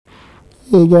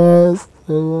Hey guys,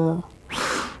 so,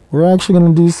 we're actually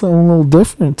going to do something a little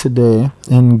different today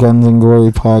in Guns and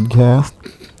Glory podcast.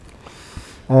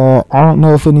 I don't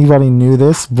know if anybody knew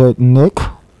this, but Nick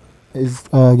is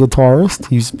a guitarist.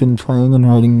 He's been playing and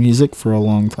writing music for a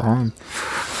long time.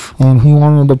 And he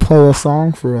wanted to play a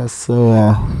song for us, so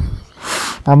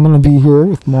I'm going to be here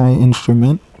with my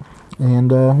instrument,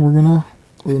 and we're gonna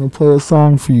play a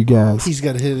song for you guys. He's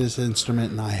got to hit his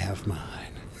instrument, and I have mine.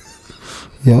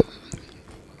 Yep.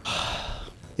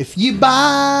 If you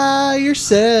buy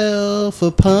yourself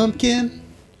a pumpkin,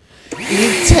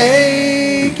 you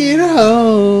take it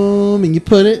home and you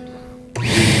put it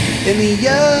in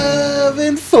the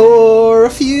oven for a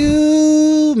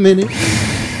few minutes.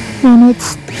 And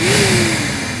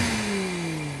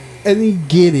then you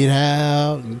get it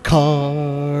out and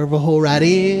carve a hole right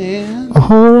in.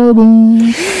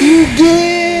 You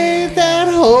get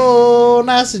that hole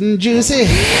nice and juicy.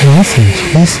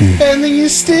 And then you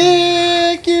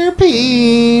stick your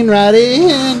peen right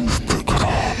in.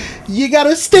 You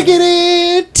gotta stick it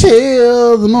in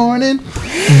till the morning.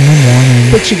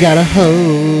 But you gotta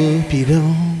hope you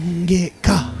don't get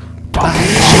caught by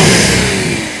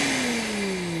shit.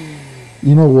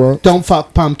 You know what? Don't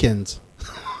fuck pumpkins.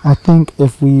 I think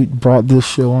if we brought this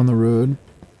show on the road,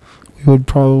 we would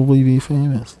probably be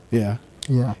famous. Yeah.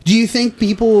 Yeah. Do you think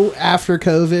people after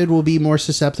COVID will be more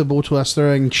susceptible to us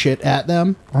throwing shit at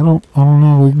them? I don't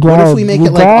know. What if we make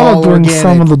it like all bring organic?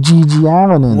 Some of the Gigi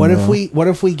Allen in What there.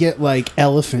 if we get like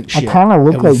elephant shit? I kind of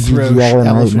look and we like throw Gigi Allen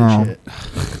right elephant now. shit?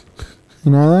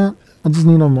 You know that? I just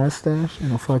need a mustache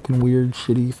and a fucking weird,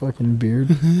 shitty fucking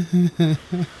beard.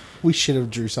 We should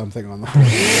have drew something on the floor.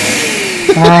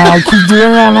 I keep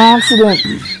doing it on accident.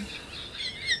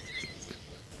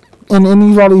 And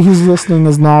anybody who's listening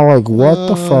is now like, what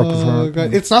the fuck is happening?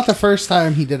 God. It's not the first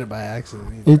time he did it by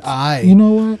accident. You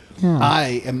know what? Yeah.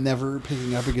 I am never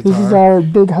picking up a guitar. This is our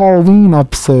big Halloween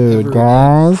episode,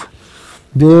 guys.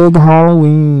 Big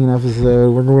Halloween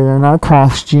episode. We're wearing our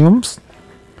costumes.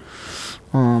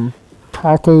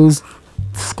 Taco's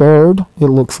scared. It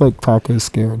looks like Taco's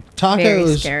scared.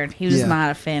 Very scared. He was not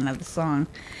a fan of the song.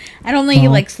 I don't think he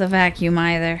likes the vacuum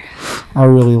either. I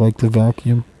really like the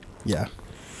vacuum. Yeah.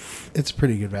 It's a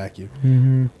pretty good vacuum.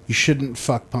 Mm-hmm. You shouldn't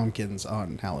fuck pumpkins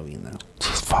on Halloween, though.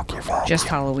 Just fuck your vacuum. Just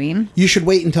Halloween? You should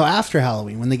wait until after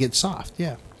Halloween when they get soft.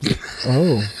 Yeah.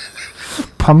 Oh.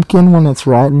 Pumpkin when it's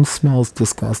rotten smells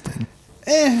disgusting.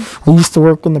 I used to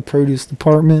work in the produce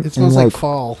department. It smells like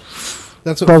fall.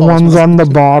 That's what the fall ones smells on the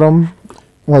like. bottom,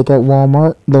 like at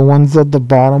Walmart, the ones at the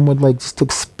bottom would like just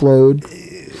explode.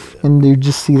 And you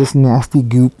just see this nasty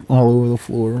goop all over the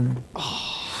floor.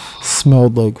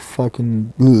 Smelled like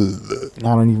fucking... I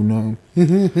don't even know.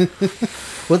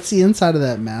 What's the inside of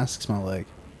that mask smell like?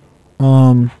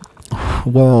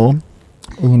 Well,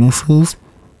 anuses.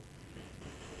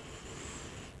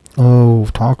 Oh,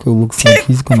 Taco looks like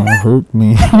he's gonna hurt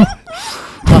me.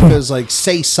 Taco's like,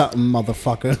 say something,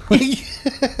 motherfucker.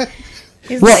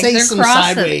 He's like, say they're some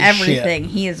crossing sideways everything.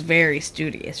 shit. He is very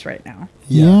studious right now.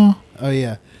 Yeah. Oh,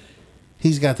 yeah.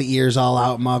 He's got the ears all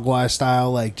out, Mogwai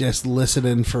style, like just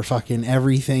listening for fucking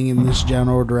everything in this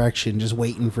general direction, just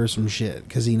waiting for some shit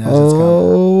because he knows it's coming.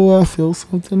 Oh, I feel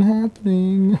something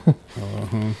happening.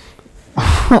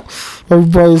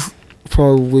 Everybody's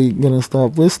probably gonna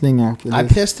stop listening after this. I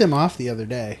pissed him off the other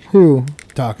day. Who?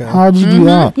 Taco. How'd you do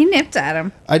that? He nipped at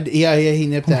him. Yeah, he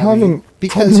nipped at having me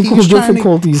because he technical was trying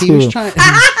difficulties to. He was here. trying.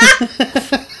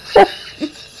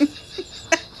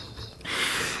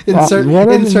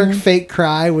 Whatever, insert man. fake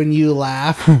cry when you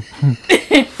laugh.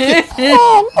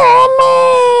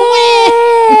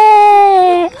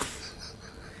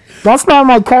 That's not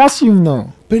my costume,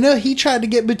 though. But no, he tried to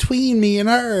get between me and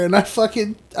her, and I just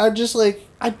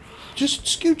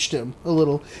scooched him a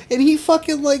little, and he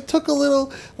fucking like took a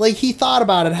little, like he thought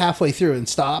about it halfway through and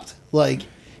stopped. Like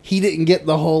he didn't get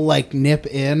the whole like nip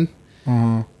in.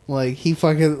 Uh-huh. Like he was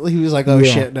like, oh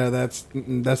Yeah. shit, no, that's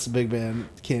the big man,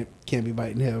 can't be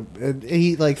biting him. And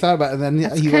he like thought about it, and then he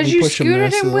let Because me you push him the scooted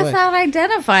rest of him the way. without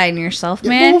identifying yourself, Yeah,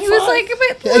 man. well, He was fuck. like a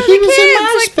bit Yeah, one of he the was in my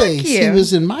kids. Like, space. fuck you. He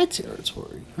was in my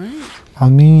territory, right? I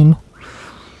mean,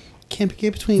 Can't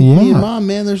get between me and mom,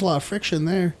 man. There's a lot of friction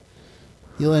there.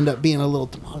 You'll end up being a little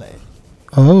tamale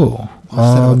oh.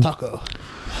 instead of a taco.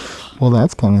 Well,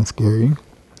 that's kind of scary. What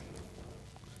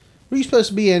are you supposed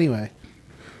to be anyway?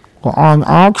 Well, I'm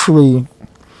actually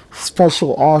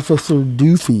Special Officer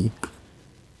Doofy.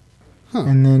 Huh.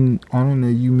 And then, I don't know,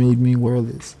 you made me wear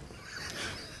this.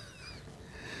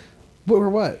 Or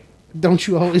what? Don't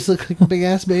you always look like a big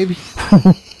ass baby?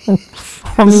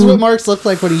 This is what Mark's look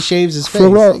like when he shaves his face.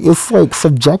 It's like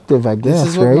subjective, I guess. This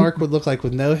is what right? Mark would look like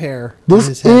with no hair.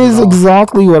 This is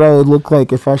exactly what I would look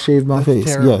like if I shaved my face.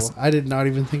 Terrible. Yes. I did not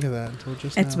even think of that until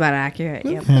just now. It's about accurate.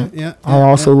 Yep. Yeah. I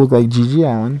also look like Gigi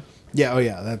Allen. Yeah. Oh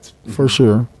yeah. That's for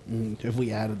sure. If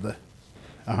we added the.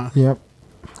 Yep.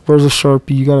 Where's a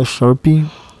Sharpie? You got a Sharpie?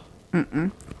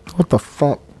 Mm-mm. What the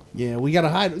fuck? Yeah, we gotta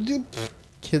hide. Dude,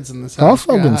 kids in this That house.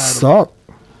 fucking suck.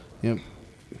 Yep.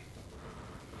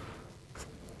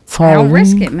 It's Halloween. Don't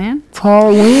risk it, man. It's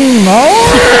Halloween. No.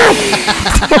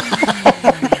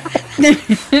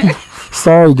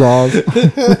 Sorry, guys.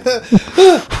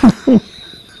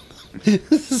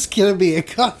 This is gonna be a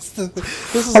constant.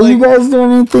 Are you guys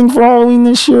doing anything for Halloween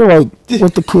this year? Like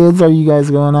with the kids? Are you guys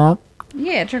going out?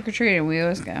 Yeah, trick or treating. We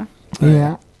always go.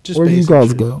 Yeah. Where do you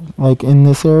guys go? Like in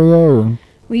this area or?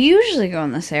 We usually go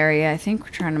in this area. I think we're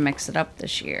trying to mix it up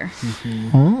this year. Mm-hmm.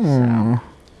 Oh. So.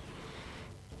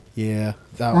 Yeah,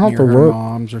 out near her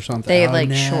mom's or something.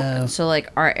 They shortened. So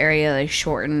like our area, they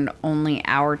shortened only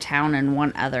our town and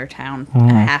one other town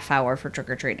a half hour for trick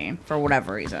or treating for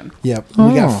whatever reason. Yep,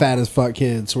 we got fat as fuck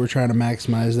kids, so we're trying to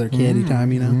maximize their candy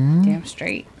time. You know, damn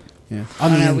straight. Yeah,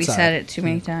 I know we said it too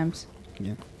many times.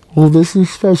 Yeah. Well, this is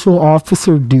Special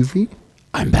Officer Doofy.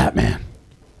 I'm Batman.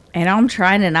 And I'm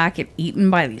trying to not get eaten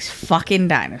by these fucking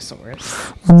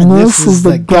dinosaurs. And this is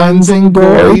the Guns and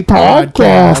Gory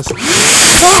Podcast.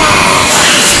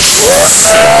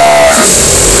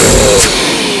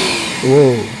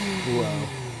 Whoa.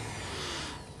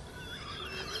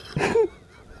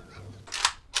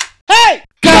 Hey!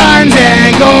 Guns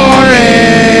and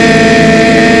Gory!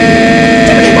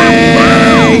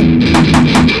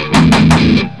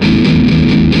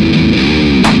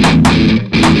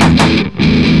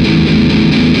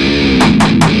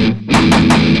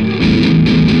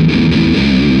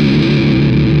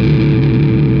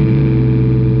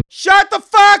 Shut the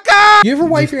fuck up! You ever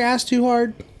wipe your ass too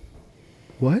hard?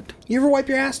 What? You ever wipe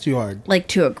your ass too hard? Like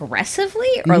too aggressively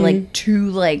or like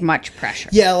too like much pressure?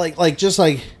 Yeah, like just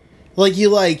like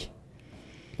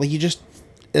you just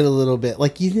it a little bit.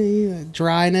 Like you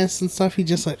dryness and stuff, you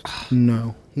just like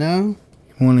No. no?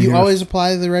 You always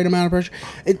apply the right amount of pressure.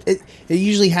 It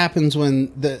usually happens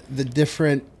when the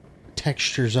different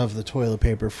textures of the toilet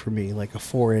paper for me, like a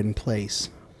 4 in place.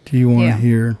 Do you want to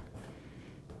hear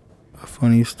a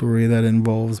funny story that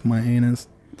involves my anus?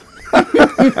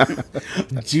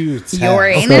 Dude, your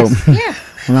anus? So, yeah.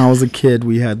 When I was a kid,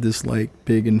 we had this like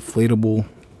big inflatable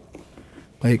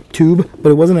like tube, but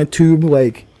it wasn't a tube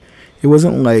like it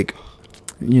wasn't like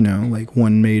like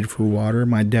one made for water.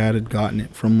 My dad had gotten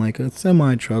it from like a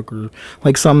semi truck or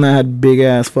like something that had big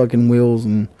ass fucking wheels,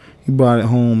 and he brought it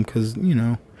home because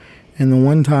And the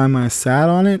one time I sat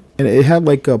on it, and it had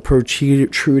like a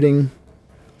protruding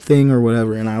thing or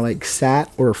whatever, and I like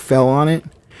sat or fell on it,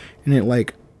 and it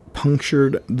like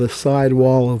punctured the side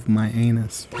wall of my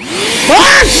anus.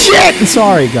 Ah, shit!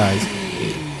 Sorry, guys.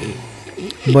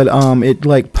 But it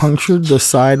like punctured the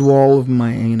side wall of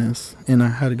my anus, and I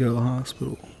had to go to the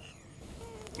hospital.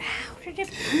 How did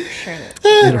it puncture?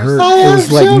 It hurt. It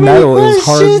was like metal. It was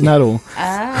hard metal.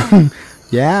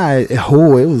 Yeah. It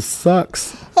was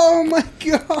sucks. Oh my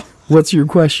god. What's your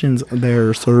questions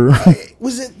there, sir?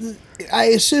 Was it? I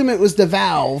assume it was the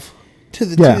valve to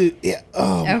the tube. Yeah.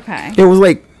 Oh. Okay. It was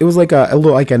like a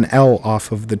little like an L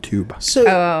off of the tube. So.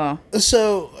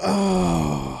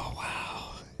 Oh.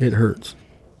 Wow. It hurts.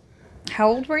 How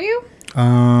old were you?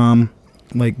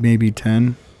 Like maybe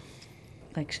 10.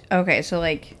 Like okay, so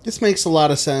like this makes a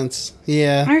lot of sense.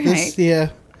 Yeah. All right.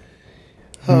 Yeah.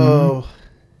 Oh.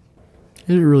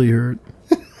 It really hurt.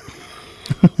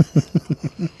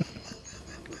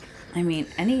 I mean,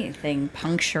 anything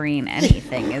puncturing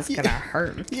anything is gonna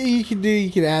hurt. Yeah, you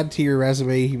can add to your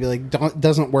resume. You can be like,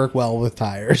 doesn't work well with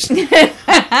tires.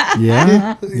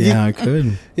 Yeah, I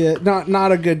could. Yeah,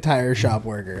 not a good tire shop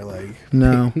worker. Like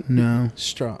no,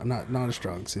 strong, not a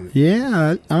strong suit.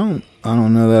 Yeah, I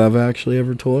don't know that I've actually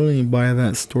ever told anybody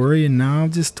that story, and now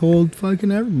I've just told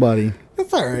fucking everybody.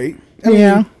 That's all right.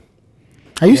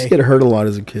 I used to get hurt a lot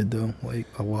as a kid, though, like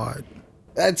a lot.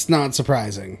 That's not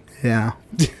surprising. Yeah.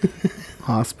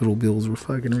 Hospital bills were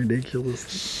fucking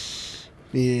ridiculous.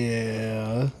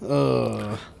 Yeah.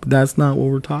 But that's not what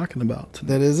we're talking about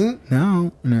today. That isn't?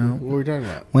 No. What are we talking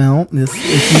about? Well,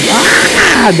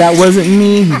 that wasn't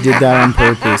me who did that on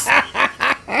purpose.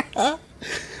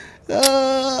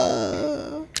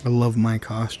 I love my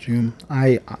costume.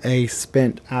 I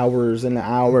spent hours and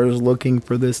hours looking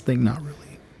for this thing. Not really.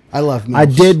 I love MILFs. I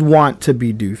did want to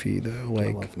be Doofy, though.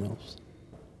 Like, I love MILFs.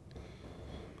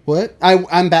 What?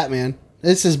 I'm Batman.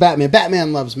 This is Batman.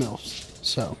 Batman loves MILFs.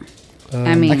 So,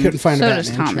 I mean, I couldn't find so a does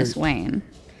Batman Thomas shirt. Wayne.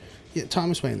 Yeah,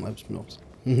 Thomas Wayne loves milfs.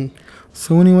 Mm-hmm.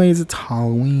 So anyways, it's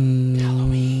Halloween.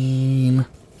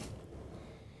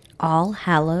 All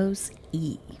Hallows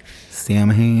Eve.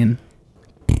 Samhain.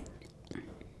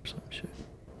 Some shit.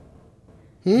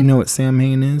 You know what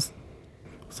Samhain is?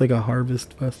 It's like a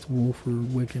harvest festival for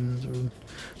Wiccans, or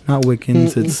not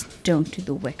Wiccans. It's Don't do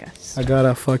the Wiccas. I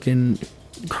gotta fucking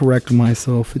correct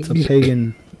myself. It's a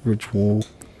pagan ritual.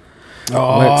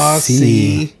 Oh, Let's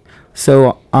see. see.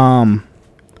 So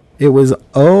it was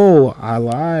I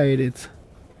lied. It's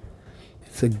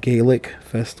a Gaelic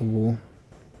festival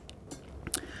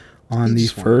on the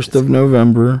 1st of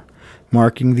November,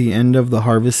 marking the end of the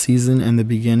harvest season and the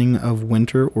beginning of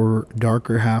winter or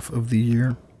darker half of the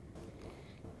year.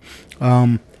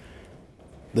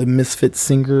 The misfit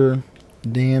singer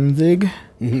Danzig,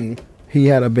 he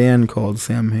had a band called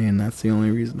Samhain. That's the only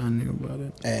reason I knew about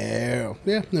it. Oh,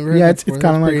 yeah, never heard Yeah, that it's before.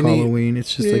 kind of That's like pretty neat. Halloween.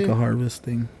 It's just like a harvest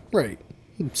thing. Right.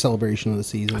 Celebration of the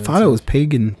season. I thought it was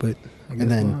pagan, but I guess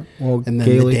And then, not. Well, and then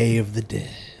Gaelic. the Day of the Dead.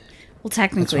 Well,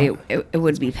 technically, it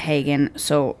would be pagan.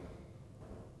 So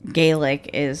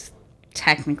Gaelic is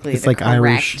technically It's like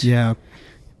Irish, yeah.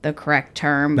 the correct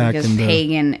term, Back because in the-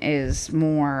 pagan is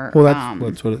more Well,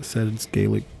 that's what it said. It's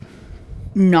Gaelic.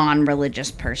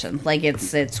 non-religious person. Like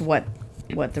it's what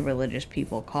the religious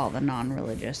people call the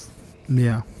non-religious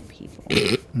Yeah. people.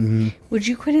 Would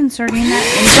you quit inserting that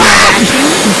into my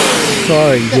vacuum?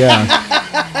 Sorry,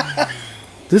 yeah.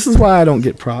 This is why I don't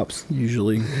get props,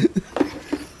 usually.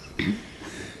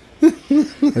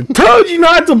 I told you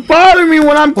not to bother me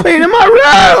when I'm cleaning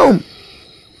my room!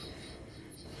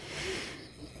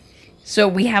 So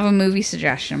we have a movie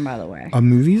suggestion, by the way. A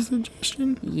movie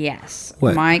suggestion? Yes.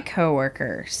 What? My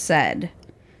coworker said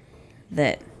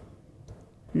that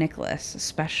Nicholas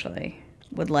especially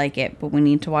would like it, but we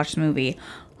need to watch the movie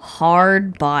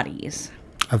Hard Bodies.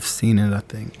 I've seen it, I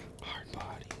think. Hard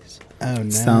Bodies. Oh, no.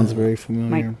 Sounds very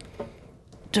familiar. My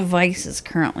device is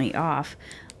currently off.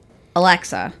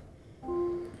 Alexa,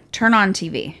 turn on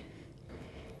TV.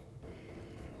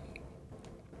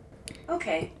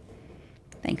 Okay.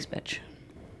 Thanks, bitch.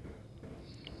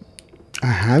 I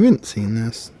haven't seen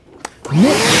this.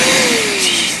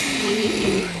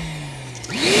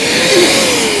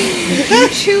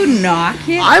 Did you knock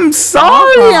it? I'm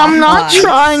sorry! I'm not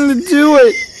trying to do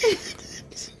it!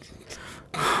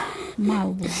 My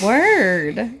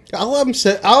word. All I'm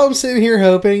sitting here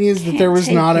hoping is that there was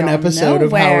take not an y'all episode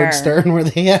of nowhere. Howard Stern where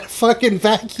they had a fucking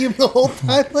vacuum the whole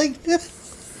time like this.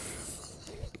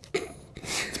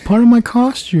 It's part of my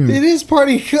costume. It is part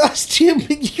of your costume,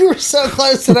 but you were so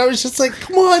close that I was just like,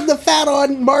 come on, the fat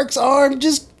on Mark's arm,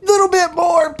 just a little bit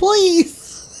more, please.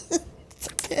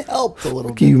 It helped a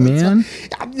little bit. You, That's man.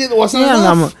 all. It wasn't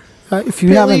Yeah, enough. if you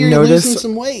Apparently haven't you're losing noticed,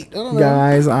 some weight. I don't know.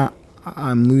 guys,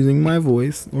 I'm losing my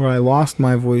voice, or I lost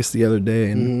my voice the other day,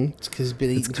 and It's because you've been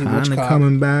it's eating too much kind of cock.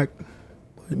 coming back.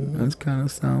 But that's kind of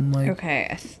sound like.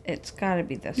 Okay, it's got to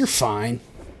be this. You're fine.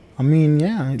 I mean,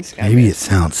 yeah. gotta Maybe be. it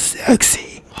sounds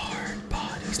sexy. Hard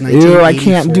bodies. Ew, I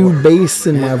can't do 1984. bass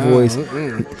in my voice.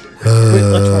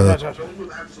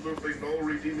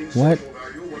 What?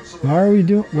 Why are we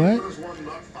doing what?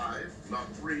 Not five,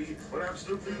 not three, but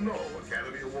absolutely no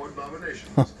Academy Award nominations.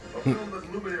 A film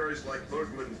that luminaries like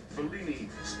Bergman, Fellini,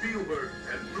 Spielberg,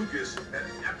 and Lucas had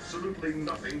absolutely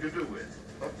nothing to do with.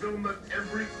 A film that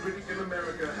every critic in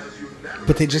America has unanimously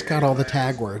But they just got all the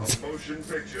tag words. a motion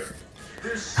picture.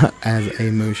 This As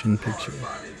a motion picture.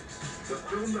 Bodies, the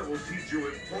film that will teach you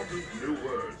important new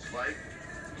words like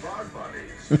hard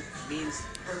bodies, Means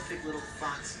perfect little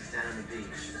foxes down on the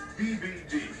beach.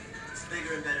 BBD, It's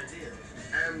bigger and better deal.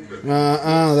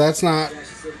 and That's not. Actually,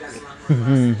 still got a lot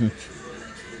more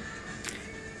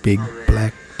left. Big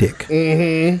black dick.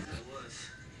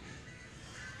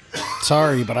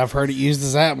 Sorry, but I've heard it used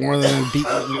as that more than beat.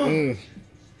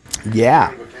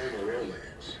 Yeah.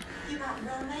 You want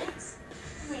romance?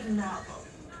 Read a novel.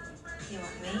 You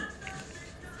want me?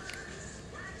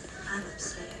 I'm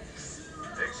upstairs.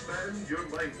 expand your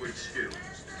language skills.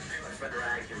 My friend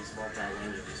Rackham's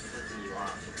multilingual. He's flipping you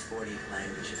off with 40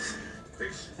 languages.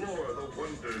 Explore the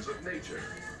wonders of nature.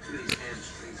 Look at these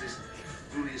hamstrings. This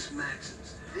Julius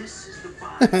Maximus. This is the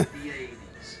body of the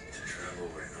 80s. To travel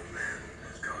where no man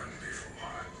has gone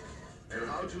before. And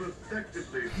how to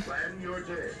effectively plan your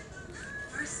day.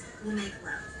 First, we'll make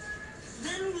love.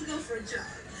 Then we'll go for a jog.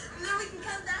 And then we can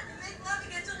come back and make love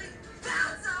again until we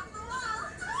bounce off the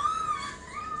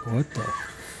wall. What the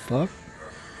fuck?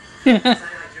 Sound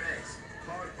like your ex.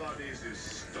 Hard Bodies is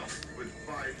stuffed with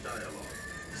fine dialogue,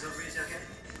 So, Breeze, okay?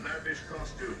 lavish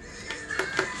costumes,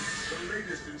 the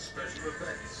latest in special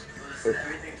effects, Well, is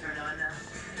everything turned on now?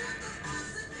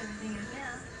 Everything is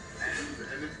now.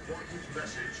 and an an important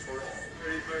message for all.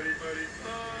 Party, party, party,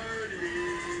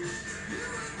 party.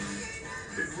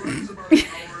 It runs about an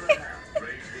hour and a half,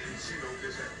 raised the Encino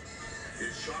Gazette.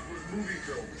 It's shot with movie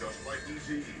film, just like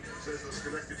E.T., says the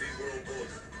Schenectady World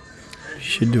Bulletin. You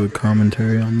should do a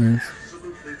commentary on this.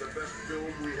 Absolutely the best film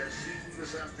we have seen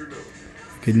this afternoon.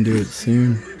 Couldn't do it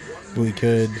soon. We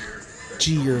could.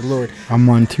 Gee, your lord. I'm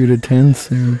on 2 to 10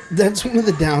 soon. That's one of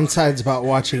the downsides about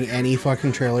watching any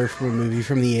fucking trailer for a movie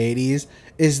from the 80s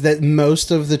is that most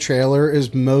of the trailer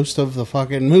is most of the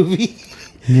fucking movie.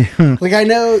 Yeah. Like, I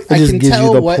know, It I just can gives you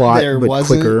tell the what plot, there but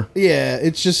wasn't. quicker. Yeah,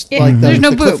 it's just Yeah, like there's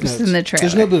no Cliff boobs Notes. in the trailer.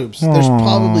 There's no boobs. There's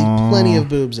probably plenty of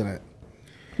boobs in it.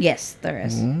 Yes, there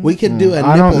is. We could do a nipple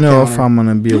I don't know counter. if I'm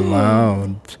gonna be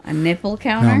allowed. A nipple No,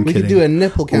 counter? I'm We could kidding. do a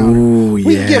nipple counter. Ooh, We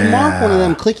could give Mark yeah. one of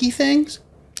them clicky things,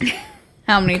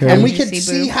 How many Okay. times and we did you could see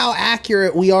see boobs? how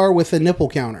accurate we are with a nipple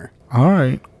counter. All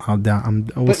right, I'll down.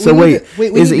 But So we need wait,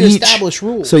 to- we is need to each establish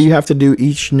rules. So you have to do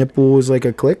each nipple is like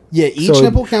a click. Yeah, each So-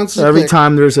 nipple counts as So a every click.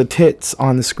 time there's a tits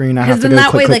on the screen, I have Because to then go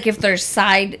that click, way, click. like, if there's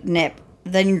side nip,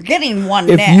 then you're getting one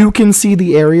If nip. you can see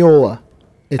the areola,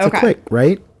 it's Okay. a click,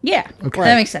 right? Yeah, Okay.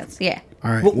 that makes sense. Yeah.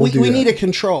 All right, But we'll do we that. need a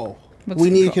control. What's we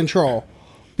need a control? control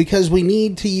because we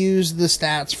need to use the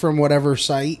stats from whatever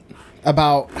site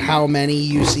about how many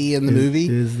you see in the movie.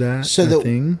 Is that so a that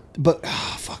thing? But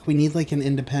fuck, we need like an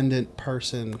independent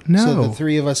person so No. the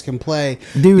three of us can play.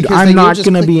 Dude, Because I'm then you'll not just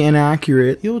gonna click- be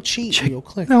inaccurate. You'll cheat. And you'll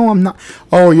click. No, I'm not.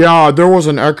 Oh yeah, there was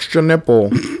an extra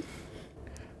nipple.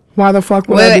 Why the fuck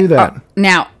would I do that?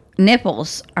 Now,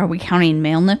 nipples. Are we counting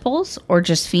male nipples or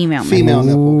just female Female nipples?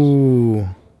 nipples.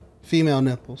 Ooh, Female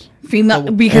nipples. Female,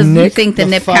 because And you Nick, think the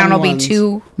the nip fun count will be ones.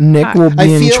 too. Nick will I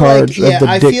be in feel charge like of the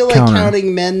I dick feel like counter.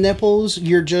 counting men nipples.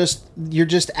 You're just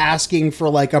asking for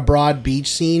like a broad beach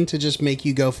scene to just make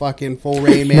you go fucking full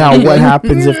Rayman. Now, what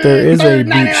happens if there is a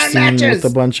 99 beach scene matches. with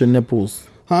a bunch of nipples?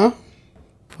 Huh?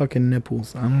 Fucking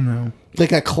nipples. I don't know.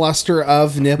 Like a cluster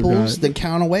of nipples Forgot. that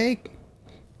count away.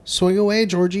 Swing away,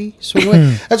 Georgie. Swing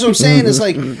away. That's what I'm saying. Is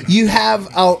like you have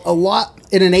a lot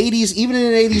in an 80s, even in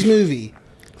an 80s movie.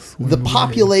 The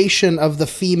population of the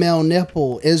female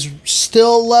nipple is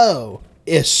still low,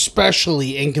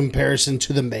 especially in comparison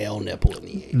to the male nipple in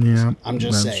the 80s. Yeah, I'm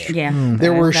just that's saying. Yeah,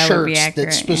 There were that would be shirts accurate,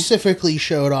 that yeah. specifically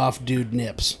showed off dude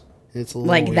nips. It's a little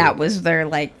Like weird. that was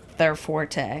their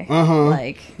forte.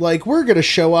 Like we're gonna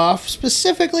show off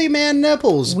specifically man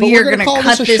nipples. but we we're are gonna call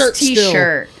cut a this shirt still.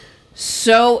 T-shirt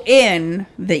so in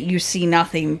that you see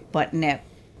nothing but nip.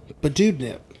 But dude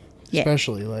nip, Yeah.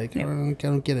 especially like I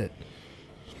don't get it.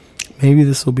 Maybe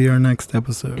this will be our next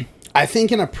episode. I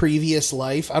think in a previous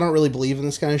life, I don't really believe in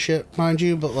this kind of shit, mind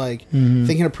you, but like, Mm-hmm. I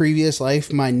think in a previous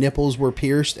life, my nipples were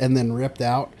pierced and then ripped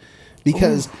out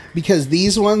because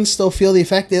these ones still feel the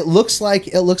effect. It looks like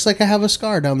I have a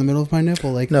scar down the middle of my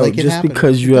nipple. Like No, like it just happened.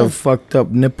 because you It have does. fucked up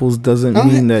nipples doesn't I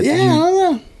don't mean know. that Yeah, I you. don't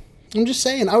know. I'm just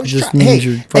saying. I was Just trying. means Hey,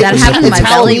 you're hey, fucking That happened it's to my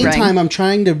belly Halloween ring. time. I'm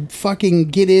trying to fucking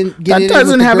get in. That Get in doesn't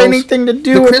with the have girls. anything to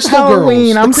do the with Crystal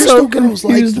Halloween. Girls. I'm the Crystal so Girls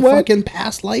like confused. the What? fucking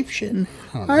past life shit.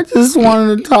 I don't know. I just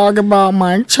wanted to talk about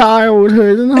my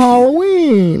childhood and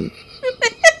Halloween.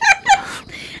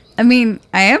 I mean,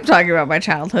 I am talking about my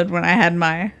childhood when I had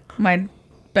my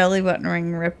belly button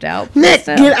ring ripped out. but Nick,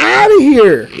 still. get out of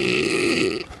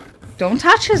here! Don't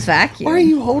touch his vacuum. Why are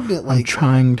you holding it I'm like?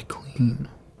 trying to clean.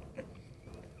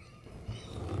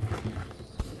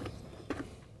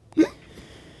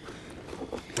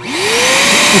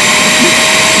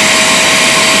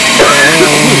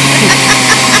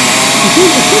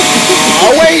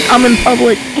 Oh wait, I'm in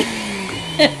public.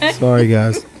 Sorry,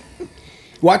 guys.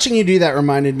 Watching you do that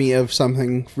reminded me of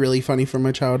something really funny from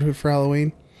my childhood for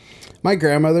Halloween. My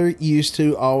grandmother used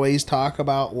to always talk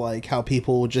about like how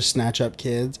people would just snatch up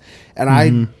kids, and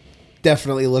I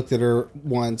definitely looked at her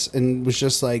once and was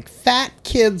just like, "Fat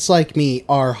kids like me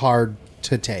are hard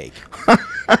to take."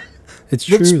 It's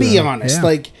true. Let's be though. honest. Yeah.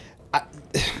 Like,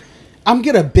 I'm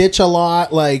gonna bitch a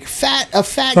lot. Like, a fat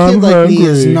I'm kid like me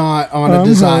is hungry. not on a I'm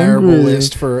desirable hungry.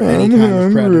 list for any I'm kind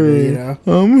of predator. hungry. You know?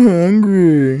 I'm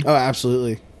hungry. Oh,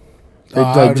 absolutely. They'd, Oh,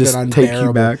 like, it would've just been take you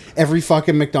unbearable. back. Every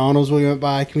fucking McDonald's we went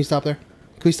by. Can we stop there?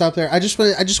 Can we stop there? I just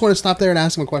want to stop there and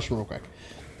ask them a question real quick.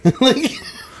 Like,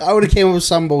 I would have came up with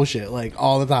some bullshit like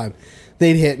all the time.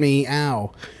 They'd hit me.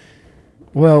 Ow.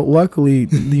 Well, luckily,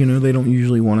 they don't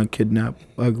usually want to kidnap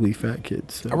ugly fat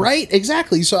kids. So. Right?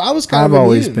 Exactly. So I was kind I've of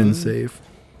always immune. been safe.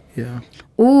 Yeah.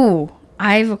 Ooh,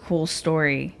 I have a cool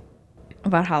story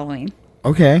about Halloween.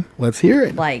 Okay, let's hear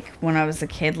it. Like when I was a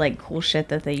kid, like cool shit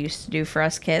that they used to do for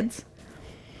us kids.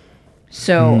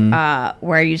 So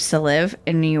where I used to live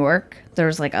in New York, there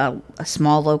was like a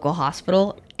small local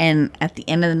hospital, and at the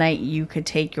end of the night, you could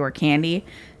take your candy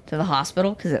to the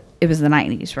hospital because it was the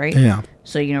 90s, right? Yeah.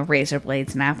 So, you know, razor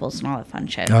blades and apples and all that fun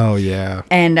shit. Oh, yeah.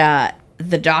 And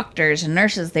the doctors and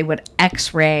nurses, they would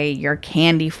x-ray your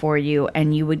candy for you,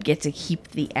 and you would get to keep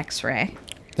the x-ray.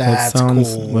 That's that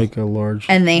sounds cool. like a large...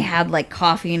 And they had like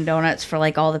coffee and donuts for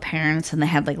like all the parents, and they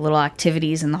had like little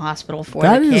activities in the hospital for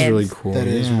That the is kids. really cool. That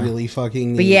is yeah. really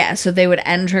fucking neat. But yeah, so they would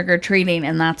end trick-or-treating,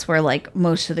 and that's where like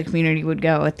most of the community would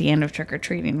go at the end of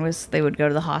trick-or-treating, was they would go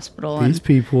to the hospital. These and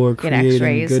people are get creating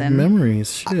x-rays good and-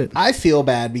 memories. Shit. I feel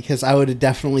bad because I would have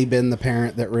definitely been the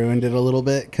parent that ruined it a little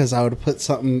bit, because I would have put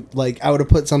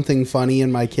something funny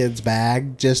in my kid's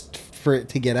bag just for it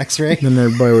to get x-ray. Then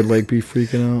everybody would like be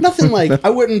freaking out. Nothing like, I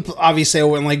wouldn't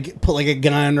like put like a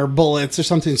gun or bullets or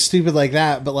something stupid like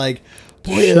that, but like,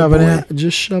 boy, oh boy.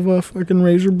 Just shove a fucking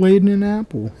razor blade in an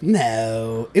apple.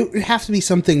 No, it would have to be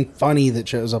something funny that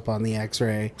shows up on the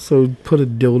x-ray. So put a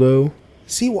dildo.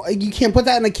 See, you can't put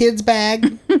that in a kid's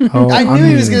bag. Oh, I knew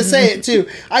he was going to say it too.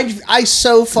 I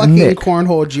so fucking Nick,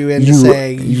 cornholed you into you-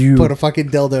 saying you you- put a fucking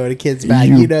dildo in a kid's bag.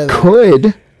 You You know that.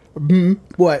 could.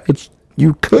 What?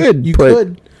 You could You put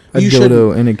could. a You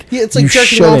dildo shouldn't. in a... Yeah, it's like you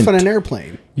jerking off on shouldn't. an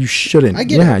airplane. You shouldn't. I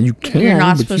get yeah, it. you can. You're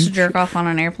not but supposed you to jerk off on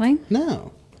an airplane?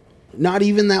 No. Not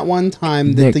even that one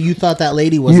time that Nick, you thought that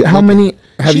lady was how many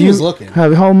have She you was looking.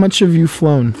 how much have you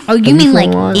flown? Oh, you Have mean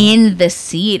like flown a lot? in the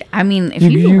seat? I mean, if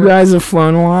you were- guys have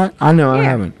flown a lot? I know I Yeah.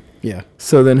 haven't. Yeah.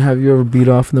 So then have you ever beat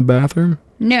off in the bathroom?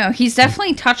 No, he's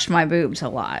definitely touched my boobs a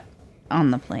lot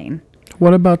on the plane.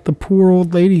 What about the poor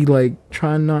old lady like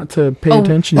trying not to pay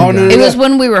attention to Oh, you no, guys? It Yeah. was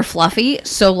when we were fluffy,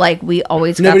 so like we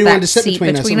always got Nobody that wanted to sit seat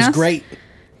between us. It was great.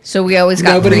 So we always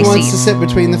got Nobody three wants to seats. sit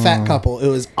between the fat couple. It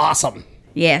was awesome.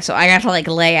 Yeah, so I got to like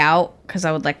lay out because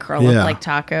I would like curl Yeah. up like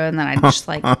Taco, and then I'd just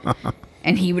like,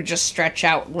 and he would just stretch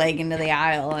out leg into the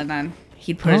aisle, and then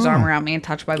he'd put his arm around me and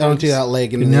touch my boobs. I don't do that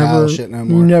leg into You the never- aisle shit no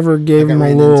more. you never gave I got him a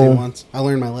ran into little- once. I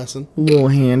learned my lesson. little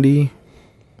handy.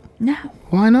 No.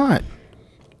 Why not?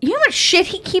 You know how much shit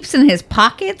he keeps in his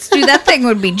pockets? Dude, that thing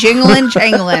would be jingling,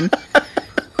 jangling.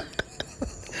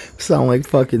 Sound like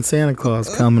fucking Santa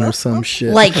Claus coming or some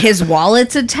shit. Like his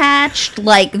wallet's attached.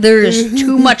 Like there's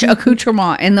too much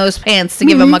accoutrement in those pants to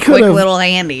give him He a quick could've- little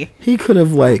handy. he could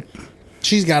have like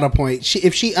She's got a point.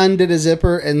 If she undid a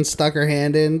zipper and stuck her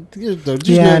hand in, there's no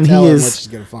and telling what she's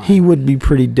gonna find. he would be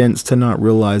pretty dense to not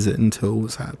realize it until it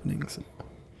was happening. So.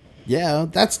 Yeah,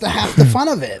 that's half the fun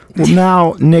of it. Well,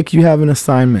 now Nick, you have an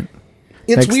assignment.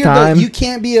 It's Next weird time- though. You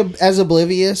can't be as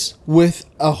oblivious with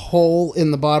a hole in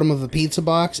the bottom of a pizza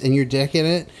box and your dick in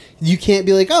it. You can't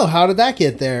be like, "Oh, how did that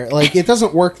get there?" Like it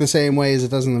doesn't work the same way as it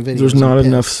does in the video. There's not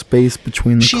enough space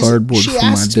between the cardboard She for my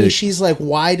asked me, dick. she's like,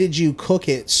 "Why did you cook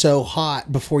it so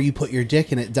hot before you put your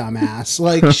dick in it, dumbass?"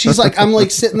 Like she's like, I'm like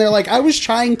sitting there like I was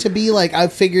trying to be like I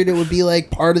figured it would be like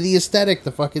part of the aesthetic,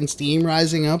 the fucking steam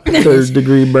rising up. Third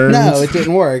degree burns. No, it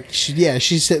didn't work.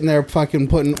 She's sitting there fucking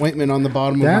putting ointment on the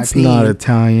bottom That's of my pee. not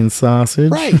Italian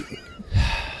sausage. Right.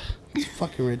 It's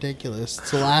fucking ridiculous.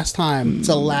 It's the last time. It's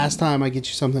the last time I get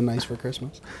you something nice for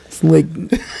Christmas. It's like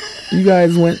you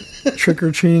guys went trick or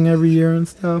treating every year and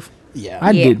stuff. Yeah.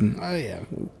 I Yeah. didn't. Oh yeah.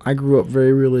 I grew up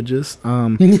very religious.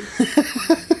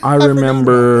 I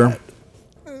remember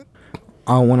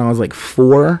when I was like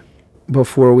 4,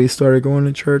 before we started going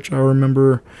to church, I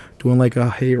remember doing like a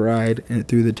hayride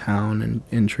through the town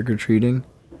and trick or treating.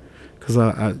 Because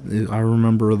I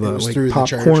remember the was like through the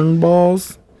church. popcorn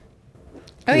balls.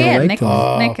 Oh I yeah, like Nick,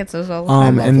 those. Nick gets those all the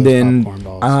time. love And those then popcorn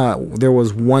balls. there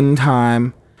was one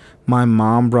time my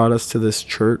mom brought us to this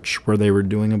church where they were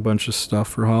doing a bunch of stuff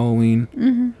for Halloween,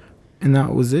 and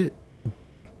that was it.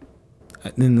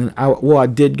 And then I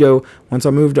did go once I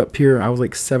moved up here. I was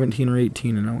like 17 or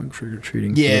 18, and I went trick or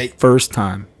treating for Yeah. the first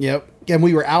time. Yep. And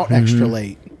we were out extra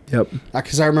late Yep.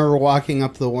 because I remember walking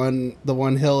up the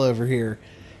one hill over here.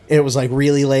 It was like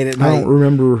really late at I night. don't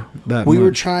remember that. We were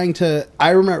much. trying to. I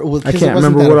remember. Well, I 'cause can't it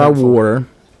wasn't remember that what eventful. I wore.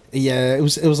 Yeah, it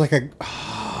was like a.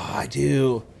 Oh, I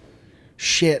do.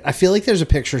 Shit, I feel like there's a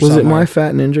picture. Was it somewhere. my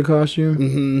fat ninja costume?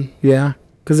 Mm-hmm. Yeah,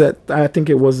 because I think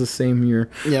it was the same year.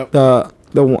 Yep.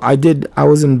 I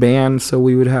was in band, so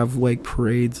we would have like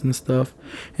parades and stuff,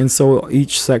 and so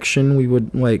each section we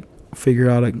would like figure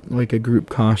out a group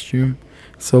costume.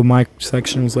 So my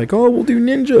section was like, "Oh, we'll do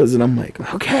ninjas," and I'm like,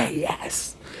 "Okay,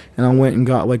 yes." And I went and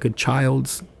got like a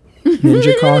child's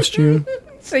ninja costume,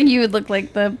 So you would look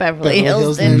like the Beverly Beverly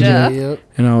Hills Hills Ninja. Yep,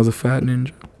 and I was a fat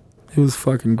ninja. It was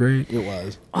fucking great. it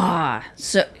was.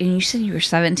 So and you said you were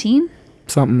 17?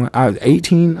 Something like I was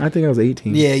 18. I think I was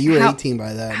 18. Yeah, you were How- 18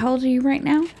 by then. How old are you right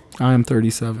now? I am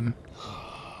 37.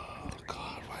 God,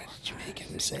 why did you make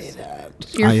him say that?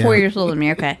 You're I 4 am. years older than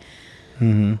me. Okay.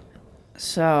 Mm-hmm.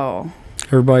 So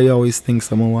Everybody always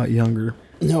thinks I'm a lot younger.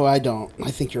 No, I don't.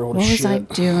 I think you're old What as was shit. I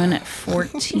doing at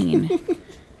 14?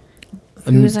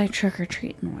 Who was I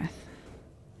trick-or-treating with?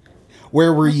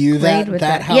 Where were you Played that with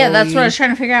that that. Halloween? Yeah, that's what I was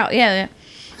trying to figure out. Yeah.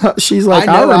 She's like,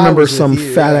 I I, know I remember was with some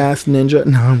you, fat yeah. ass ninja.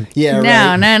 No,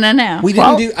 Yeah, No. We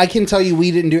didn't do. I can tell you, we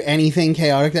didn't do anything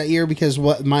chaotic that year because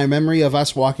what my memory of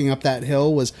us walking up that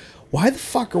hill was. Why the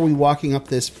fuck are we walking up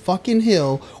this fucking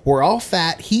hill? We're all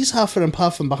fat. He's huffing and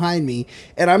puffing behind me,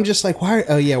 and I'm just like, why?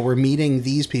 Oh yeah, we're meeting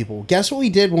these people. Guess what we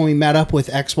did when we met up with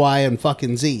X, Y, and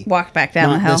fucking Z? Walked back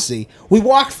down the hill. This Z. We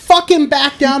walked fucking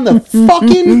back down the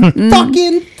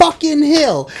fucking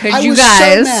hill. I you was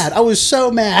guys- so mad. I was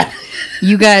so mad.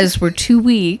 You guys were too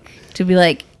weak to be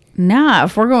like, nah,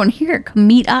 if we're going here, come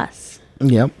meet us.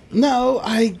 yep. No,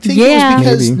 I think Yeah. it was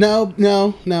because Maybe.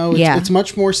 no. Yeah. It's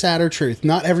much more sadder truth.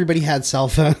 Not everybody had cell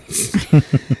phones.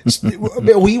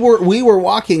 we were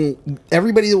walking.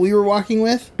 Everybody that we were walking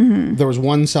with, there was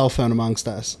one cell phone amongst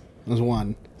us. There was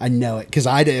one. I know it because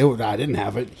I didn't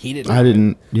have it. He didn't. I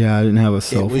didn't. Yeah, I didn't have a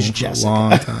cell phone was for Jessica. a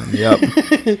long time. Yep.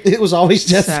 It was always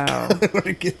Jessica So- when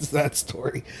it gets to that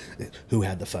story. Who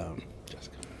had the phone?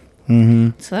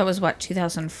 Jessica. So that was what,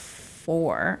 2004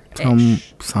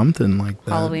 Something like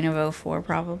that. Halloween of 04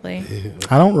 probably.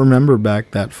 I don't remember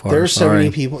back that far. There are so sorry.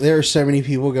 many people. There are so many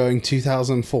people going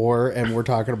 2004, and we're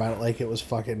talking about it like it was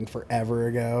fucking forever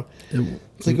ago.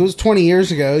 It's like it was 20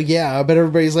 years ago. Yeah, but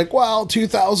everybody's like, "Well,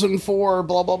 2004,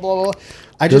 blah blah blah blah."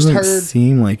 I just Doesn't heard.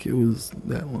 seem like it was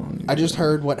that long. I just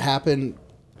heard what happened,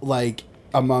 like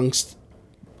amongst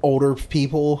older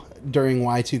people during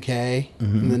Y2K,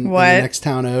 and then in the What? next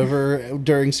town over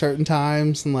during certain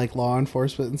times, and like law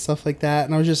enforcement and stuff like that.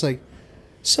 And I was just like,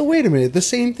 "So wait a minute, the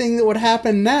same thing that would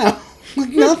happen now." Like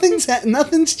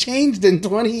nothing's changed in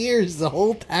 20 years. The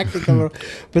whole tactic of it,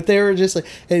 but they were just like,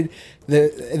 and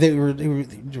they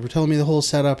were telling me the whole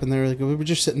setup, and they were like, we were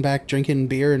just sitting back drinking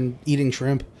beer and eating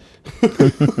shrimp,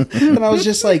 and I was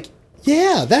just like,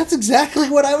 yeah, that's exactly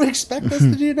what I would expect us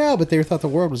to do now. But they thought the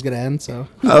world was going to end, so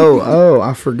Oh,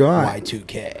 I forgot.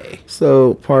 Y2K.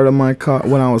 So part of my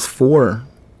when I was 4,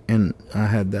 and I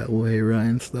had that little hayride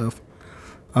and stuff.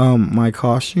 My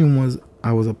costume was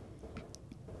I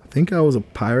think I was a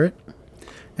pirate,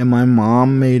 and my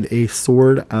mom made a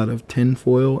sword out of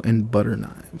tinfoil and butter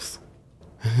knives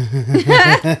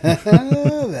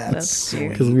Oh, that's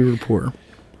cute. because we were poor.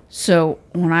 So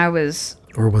when I was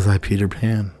Or was I Peter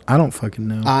Pan? I don't fucking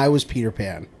know. I was Peter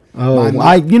Pan. Oh,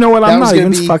 my- you know what? that I'm was not gonna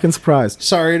even be- fucking surprised.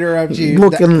 Sorry to interrupt you.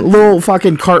 Looking little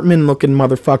fucking Cartman looking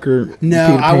motherfucker. No,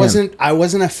 Peter Pan. I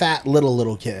wasn't a fat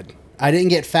little kid. I didn't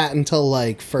get fat until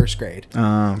like first grade.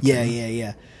 Okay.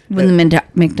 Yeah. when the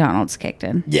McDonald's kicked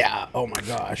in. Yeah. Oh my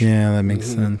gosh. Yeah, that makes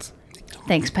sense.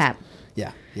 Thanks, Pat.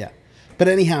 Yeah. But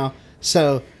anyhow,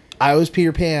 so I was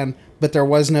Peter Pan, but there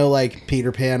was no like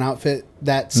Peter Pan outfit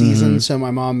that season, so my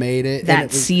mom made it. and That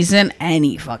it was, season,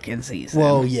 any fucking season.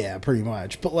 well, yeah, pretty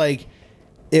much. But like,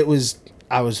 it was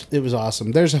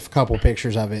awesome. There's a couple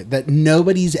pictures of it that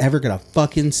nobody's ever gonna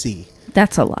fucking see.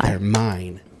 That's a They're lie.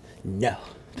 mine. No.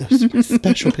 Those are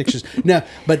special pictures. No,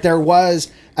 but there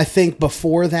was, I think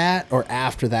before that or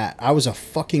after that, I was a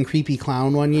fucking creepy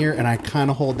clown one year, and I kind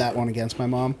of hold that one against my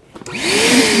mom.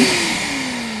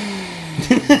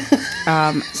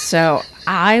 So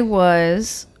I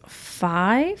was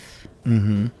 5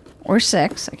 or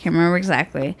 6. I can't remember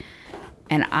exactly.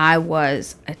 And I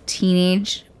was a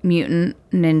teenage mutant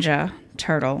ninja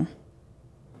turtle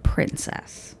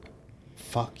princess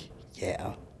Fuck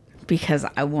yeah. because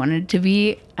I wanted to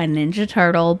be a ninja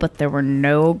turtle, but there were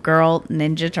no girl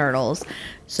ninja turtles.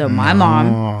 So my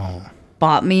mom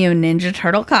bought me a ninja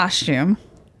turtle costume.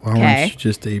 Why Okay. weren't you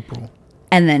just April?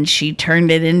 And then she turned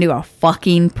it into a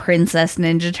fucking princess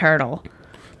ninja turtle.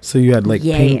 So you had like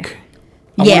Yeah. pink.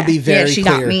 I wanna be very she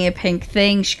clear. got me a pink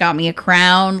thing. She got me a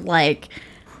crown. Like,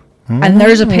 and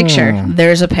there's a picture.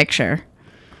 There's a picture.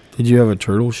 Did you have a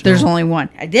turtle shell? There's only one.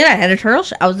 I did. I had a turtle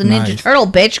shell. I was the Ninja Nice. Turtle,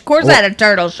 bitch. Of course I had a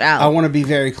turtle I shell. want to be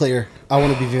very clear. I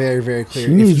want to be very, very clear.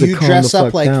 She needs If to you calm dress the up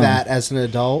fuck like down. that as an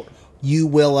adult, you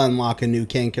will unlock a new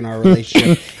kink in our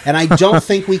relationship. And I don't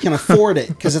think we can afford it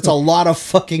because it's a lot of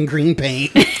fucking green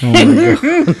paint.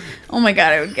 Oh my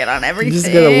god, I would get on You everything.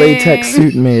 just get a latex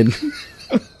suit made.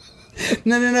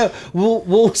 No.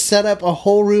 We'll set up a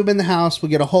whole room in the house. We'll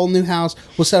get a whole new house.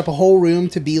 We'll set up a whole room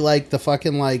to be like the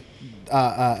fucking like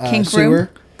Kink sewer. room?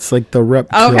 It's like the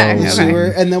reptiles. Okay.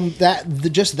 Sewer, and then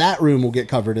just that room will get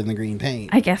covered in the green paint.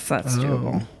 I guess that's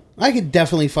doable. I could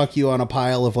definitely fuck you on a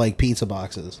pile of like pizza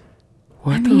boxes.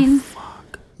 What I the mean,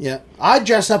 Yeah, I'd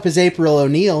dress up as April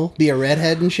O'Neil, be a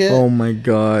redhead and shit. Oh my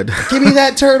god. Give me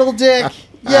that turtle dick.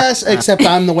 Yes, except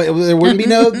I'm the way. There wouldn't be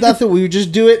nothing. We would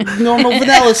just do it normal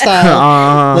vanilla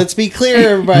style. Let's be clear,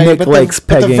 everybody. Nick but likes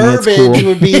but the pegging, it's verbiage cool.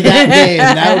 would be that game.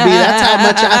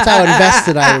 That's how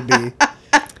invested I would be.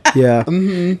 Yeah.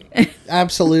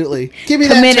 Absolutely. Give me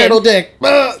Committed. that turtle dick.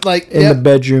 Like In the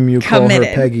bedroom, you call her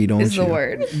Committed Peggy, don't is you? the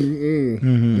word.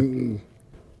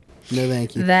 No,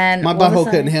 thank you. Then My what was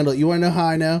butthole couldn't I- handle it. You want to know how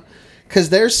I know? Because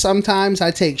there's sometimes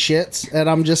I take shits and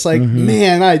I'm just like,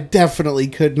 man, I definitely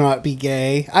could not be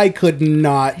gay. I could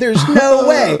not. There's no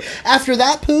way. After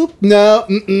that poop, no,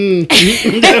 no.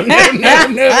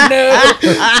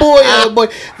 Boy, oh boy.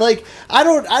 Like I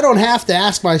don't have to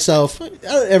ask myself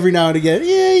every now and again.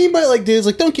 Yeah, you might like dudes.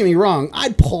 Like, don't get me wrong.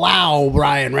 I'd plow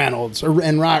Ryan Reynolds or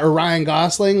Ryan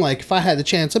Gosling. Like, if I had the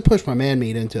chance, I'd push my man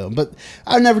meat into him. But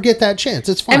I never get that chance.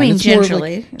 It's fine. I mean, it's more of,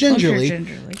 gingerly. like, gingerly.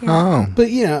 Gingerly. Yeah. Oh.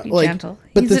 But you know, Be like, gentle.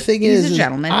 but He's the a- thing he's a is,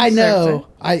 gentleman. I He know,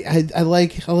 deserves I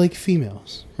like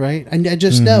females, right? I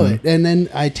just know it, and then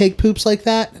I take poops like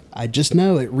that. I just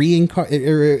know it. Reinforces.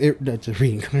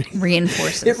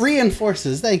 It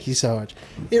reinforces. Thank you so much.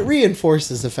 It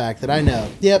reinforces the fact that I know.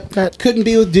 Yep, couldn't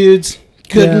be with dudes.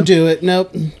 Couldn't do it.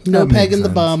 Nope. No That pegging makes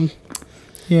the bum.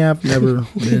 Yeah, I've never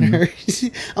been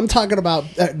I'm talking about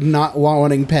not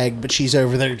wanting peg, but she's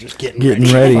over there just getting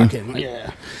ready. Fucking,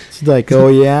 yeah. It's like, oh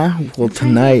yeah, well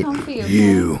tonight, comfy, okay?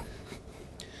 you.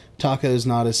 Taco's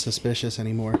not as suspicious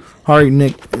anymore. All right,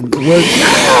 Nick.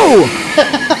 No!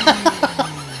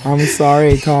 I'm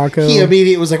sorry, Taco. He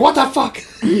immediately was like, "What the fuck?"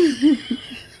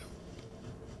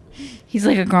 He's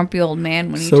like a grumpy old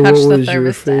man when you So touch what the was your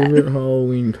thermostat. favorite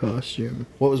Halloween costume?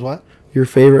 What was what? Your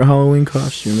favorite Halloween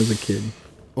costume as a kid?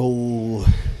 Oh,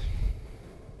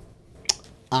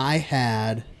 I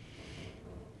had.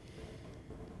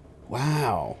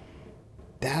 Wow,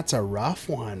 that's a rough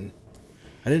one.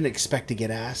 I didn't expect to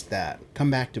get asked that.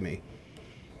 Come back to me.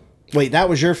 Wait, that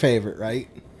was your favorite, right?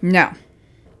 No.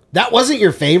 That wasn't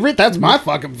your favorite? That's my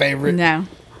fucking favorite. No.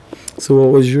 So what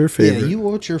was your favorite? Yeah,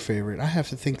 what's your favorite? I have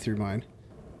to think through mine.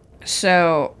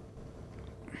 So,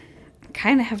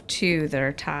 kind of have two that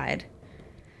are tied.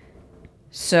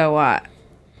 So, I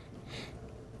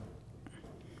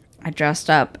dressed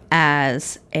up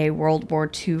as a World War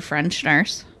II French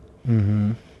nurse.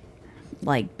 Mm-hmm.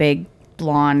 Like big,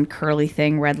 blonde, curly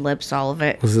thing, red lips, all of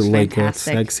it. Was it like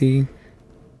fantastic. a sexy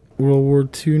World War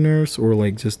II nurse or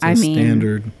like just a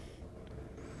standard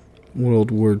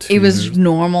World War II It was nurse?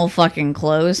 normal fucking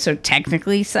clothes, so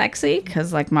technically sexy,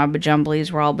 because like my bajumblies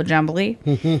were all bajumbly.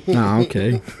 Oh,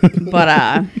 okay.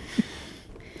 But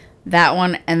that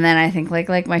one, and then I think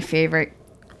like my favorite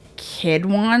kid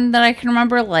one that I can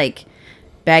remember, like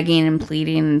begging and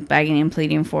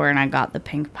pleading for, and I got the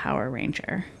pink Power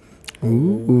Ranger.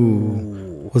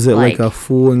 Ooh. Was it like a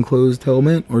full enclosed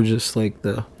helmet or just like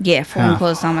the... Yeah, full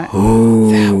enclosed helmet.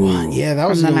 That one. Yeah, that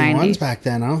was the From the only ones 90s. back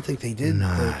then. I don't think they did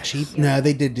the cheap. No,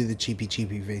 they did do the cheapy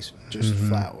face, just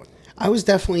flat one. I was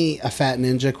definitely a fat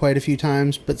ninja quite a few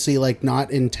times, but see, like,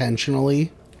 not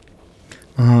intentionally.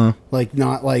 Uh-huh. Like,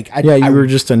 not like... Yeah, you were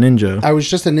just a ninja. I was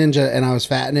just a ninja, and I was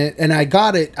fat in it, and I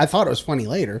got it. I thought it was funny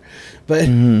later, but...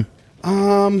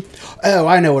 Oh,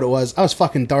 I know what it was. I was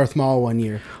fucking Darth Maul one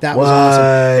year. That was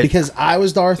awesome. What? Because I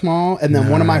was Darth Maul, and then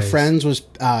one of my friends was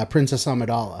Princess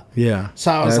Amidala. Yeah. So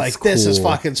I was that's like, this is cool.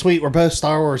 fucking sweet. We're both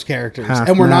Star Wars characters. Half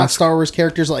and we're not mask. Star Wars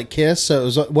characters like Kiss, so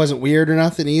it wasn't weird or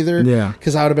nothing either. Yeah.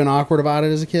 Because I would have been awkward about it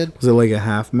as a kid. Was it like a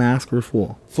half mask or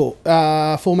full? Full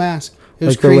mask. It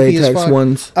was Like the creepy as latex fuck.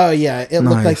 ones? Oh, yeah. It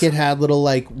looked like Nice. it had little,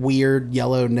 like, weird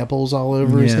yellow nipples all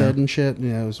over his Yeah. head and shit.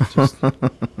 Yeah, it was just...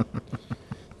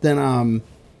 Then,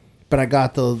 but I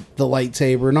got the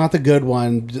lightsaber, not the good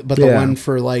one, but the Yeah. one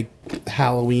for like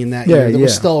Halloween that Yeah, year. That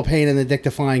was yeah. still a pain in the dick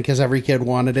to find because every kid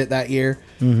wanted it that year.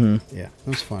 Mm-hmm. Yeah, it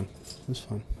was fun. It was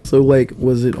fun. So, like,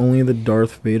 was it only the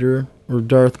Darth Vader or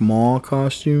Darth Maul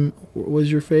costume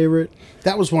was your favorite?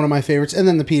 That was one of my favorites, and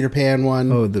then the Peter Pan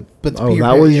one. Oh, the Peter that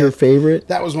Pan, was yeah. your favorite?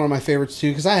 That was one of my favorites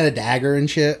too because I had a dagger and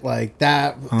shit like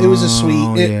that. It was a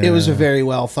sweet. It was a yeah. very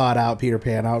well thought out Peter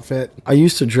Pan outfit. I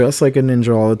used to dress like a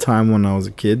ninja all the time when I was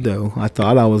a kid, though. I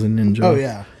thought I was a ninja. Oh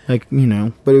yeah. Like, you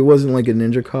know, but it wasn't like a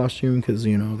ninja costume because,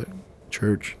 you know, the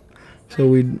church. So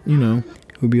we'd, you know,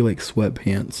 it would be like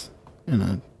sweatpants and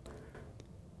a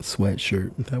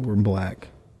sweatshirt that were black.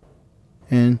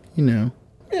 And, you know,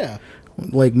 Yeah.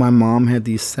 like my mom had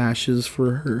these sashes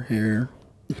for her hair.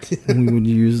 And we would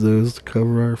use those to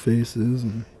cover our faces.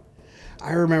 And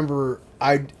I remember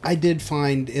I did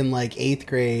find in like 8th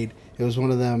grade, it was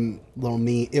one of them little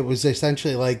it was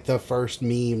essentially like the first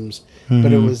memes,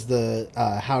 but it was the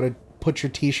how to put your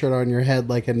T-shirt on your head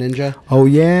like a ninja. Oh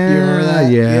yeah, You remember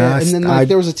that? Yeah. And then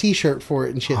there was a T-shirt for it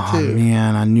and shit oh, too.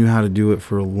 man, I knew how to do it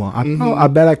for a long. I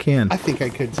bet I can. I think I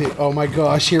could too. Oh my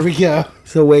gosh, here we go.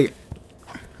 So wait,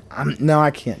 no,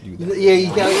 I can't do that. Yeah,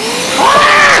 you got.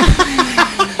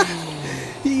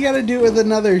 You got to do it with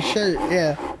another shirt.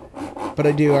 Yeah, but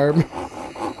I do arm.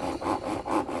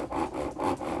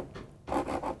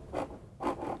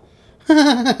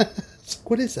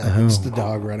 What is that? Oh. It's the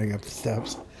dog running up the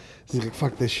steps. He's like,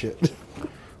 "Fuck this shit."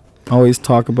 I always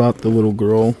talk about the little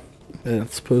girl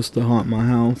that's supposed to haunt my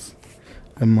house,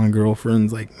 and my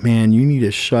girlfriend's like, "Man, you need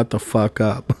to shut the fuck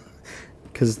up,"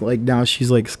 because like now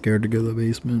she's like scared to go to the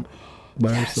basement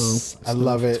by herself. I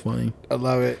love it. It's funny. I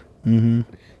love it. Mm-hmm.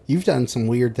 You've done some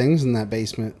weird things in that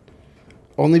basement.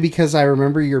 Only because I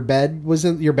remember your bedroom was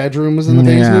in the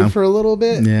basement for a little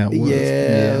bit. Yeah, it was.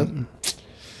 Yeah.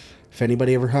 If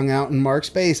anybody ever hung out in Mark's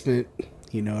basement,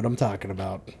 you know what I'm talking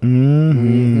about.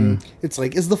 Mm-hmm. It's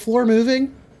like, is the floor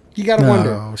moving? You gotta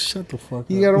wonder. Oh, shut the fuck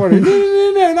up. You gotta wonder.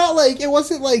 No, not like, it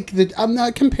wasn't like, I'm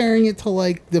not comparing it to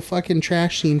like the fucking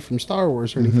trash scene from Star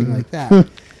Wars or anything like that.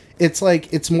 It's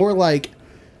like, it's more like,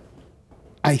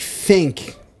 I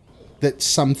think that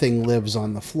something lives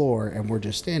on the floor and we're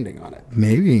just standing on it.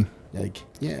 Maybe. Like,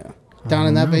 yeah. Down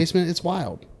in that basement, it's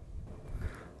wild.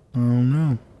 I don't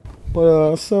know.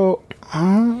 But, so...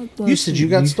 you said you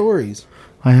got stories.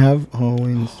 I have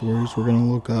Halloween stories we're going to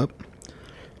look up.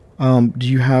 Do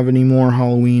you have any more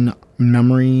Halloween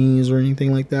memories or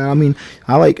anything like that? I mean,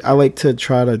 I like to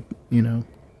try to,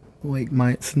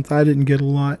 since I didn't get a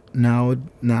lot, now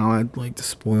I'd like to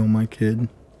spoil my kid.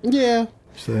 Yeah.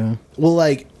 So... Well,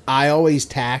 like, I always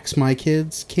tax my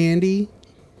kids candy.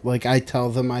 Like, I tell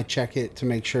them I check it to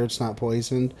make sure it's not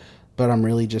poisoned, but I'm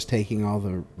really just taking all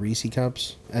the Reese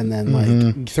cups and then,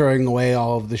 like, throwing away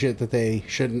all of the shit that they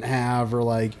shouldn't have, or,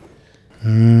 like,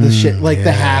 the shit, like,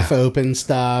 the half-open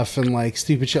stuff and, like,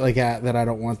 stupid shit like that I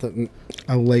don't want them...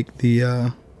 I like the,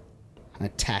 I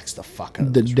tax the fuck out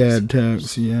of the those dad Reese tax,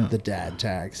 cups. yeah. The dad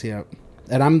tax, yep.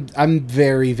 And I'm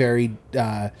very, very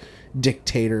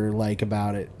dictator-like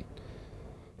about it.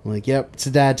 Like, yep, it's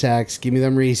a dad tax. Give me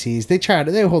them Reese's. They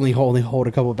only hold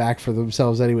a couple back for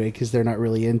themselves anyway because they're not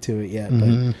really into it yet.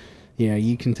 But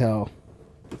you can tell.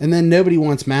 And then nobody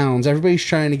wants Mounds. Everybody's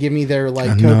trying to give me their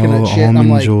like coconut shit. And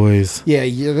I'm like, Joys.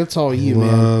 Yeah, that's all you,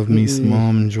 man. Love me some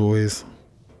Almond Joys.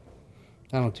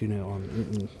 I don't do no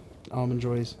almond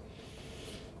joys.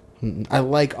 I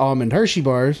like almond Hershey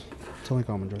bars. I like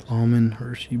almond joys. Almond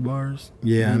Hershey bars.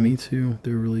 Yeah, me too.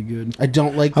 They're really good. I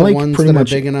don't like the ones that are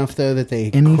big enough though that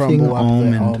they crumble up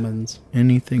the almonds.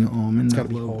 Anything almond. It's gotta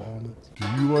be whole almonds. Do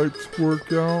you like to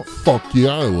work out? Fuck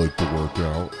yeah, I like to work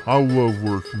out. I love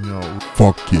working out.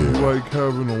 Fuck You yeah. like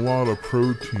having a lot of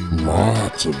protein.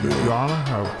 Lots of You it. gotta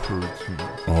have protein.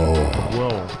 Oh.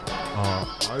 Well,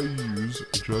 I use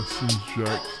Justin's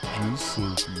Jack's Jizz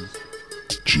Slurpees.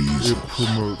 Jesus. It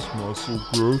promotes muscle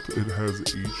growth. It has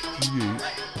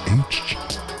HGH.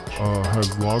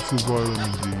 Has lots of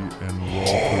vitamin D and raw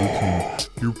protein.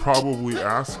 You're probably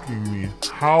asking me,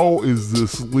 how is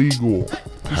this legal?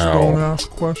 Just How? don't ask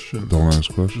questions. Don't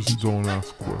ask questions. Just don't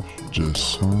ask questions.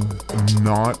 Just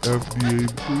Not FDA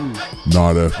approved.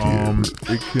 not FDA.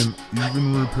 It can even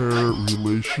repair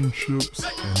relationships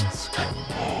and skin.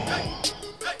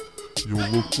 You'll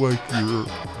look like you're a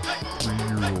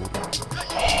 3-year-old.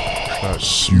 That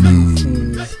Smooth.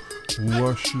 beautiful,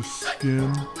 luscious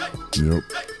skin. Yep.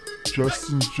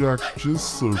 Justin's Jack Jizz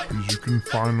Slurpees. You can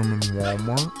find them in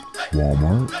Walmart,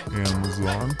 Walmart.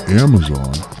 Amazon,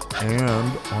 Amazon.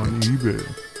 and on eBay.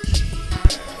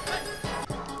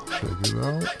 Check it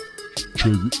out.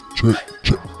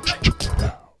 Check it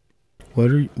out. What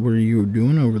are you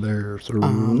doing over there, sir?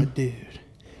 I'm a dude.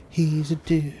 He's a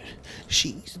dude.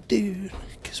 She's a dude.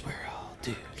 'Cause we're all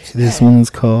dudes. This one's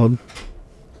called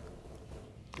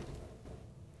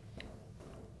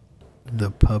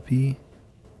The Puppy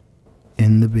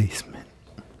in the Basement.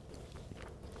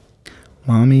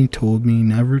 Mommy told me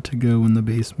never to go in the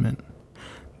basement,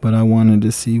 but I wanted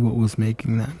to see what was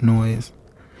making that noise.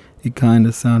 It kind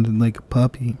of sounded like a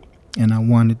puppy, and I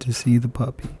wanted to see the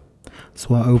puppy.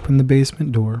 So I opened the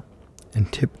basement door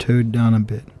and tiptoed down a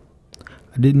bit.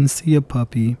 I didn't see a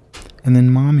puppy, and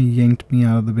then Mommy yanked me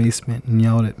out of the basement and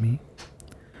yelled at me.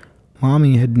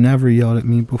 Mommy had never yelled at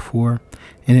me before,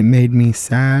 and it made me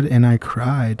sad and I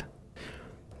cried.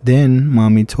 Then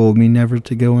Mommy told me never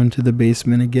to go into the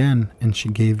basement again, and she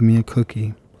gave me a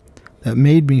cookie. That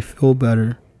made me feel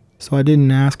better, so I didn't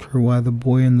ask her why the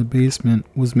boy in the basement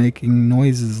was making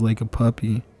noises like a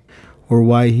puppy, or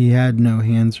why he had no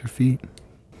hands or feet.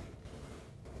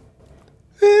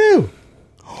 Ew.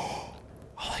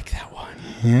 I like that one.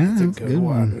 Yeah, That's a that's good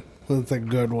one. That's a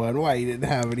good one. Why you didn't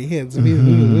have any hints? This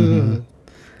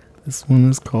one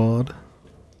is called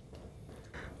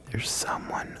There's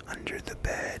Someone Under the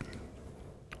Bed.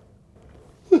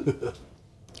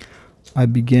 I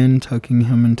begin tucking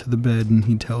him into the bed and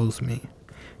he tells me,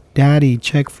 Daddy,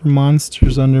 check for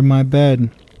monsters under my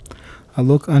bed. I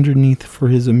look underneath for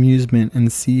his amusement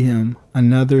and see him,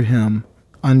 another him,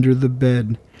 under the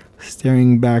bed,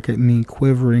 staring back at me,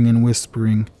 quivering and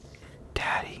whispering,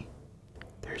 Daddy,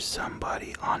 there's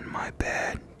somebody on my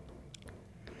bed.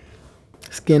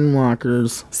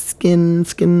 Skinwalkers. Skin.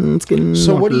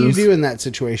 So what do you do in that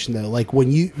situation though? Like would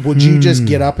you just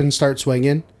get up and start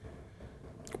swinging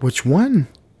Which one?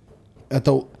 at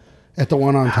the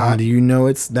one on top? How do you know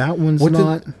it's that one's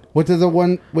not? What did the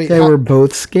one? Wait, They were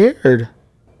both scared.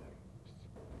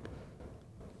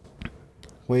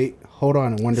 Wait, hold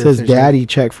on. I wonder It says, if there's Daddy,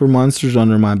 check for monsters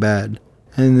under my bed.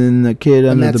 And then the kid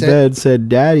under the that's it? bed said,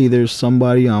 Daddy, there's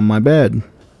somebody on my bed.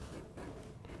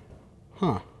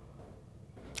 Huh?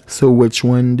 So which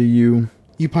one do you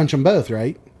You punch them both,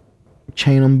 right?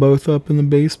 chain them both up in the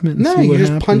basement? And No, see you what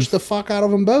just happens? punch the fuck out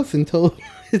of them both until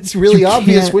it's really You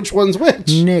obvious can't- which one's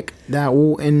which. Nick, that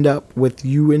will end up with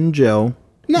you in jail.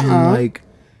 Nuh-uh. And like,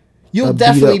 You'll a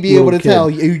definitely beat-up be able to little tell.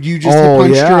 kid. You just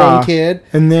punched your own kid.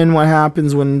 And then what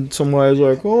happens when somebody's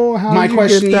like, "Oh, how My did you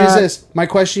question get is that?" this. My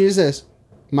question is this.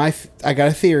 I got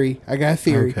a theory.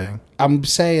 Okay. I'm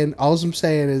saying, all I'm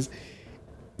saying is,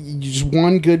 just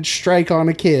one good strike on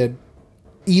a kid,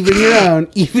 even your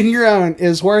own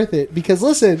is worth it. Because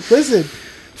listen,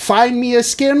 find me a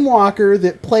skinwalker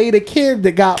that played a kid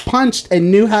that got punched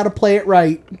and knew how to play it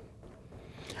right.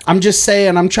 I'm just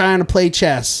saying, I'm trying to play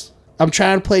chess. I'm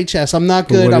not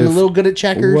good. I'm a little good at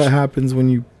checkers. What happens when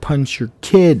you punch your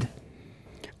kid?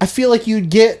 I feel like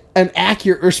you'd get an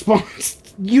accurate response.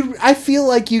 I feel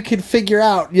like you could figure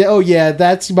out, oh yeah,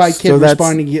 that's my kid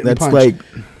responding to getting punched.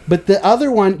 But the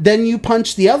other one, then you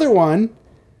punch the other one.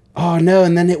 Oh no,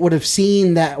 and then it would have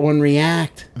seen that one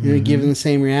react and given the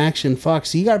same reaction. Fuck,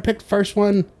 so you got to pick the first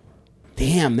one.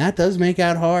 Damn, that does make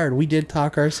out hard. We did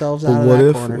talk ourselves out of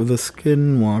that corner. What if the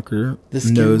skinwalker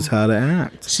knows how to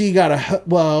act? So you got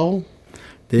to,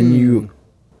 Then you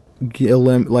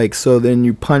then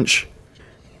you punch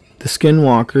the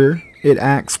skinwalker, it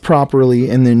acts properly,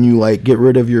 and then you get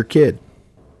rid of your kid.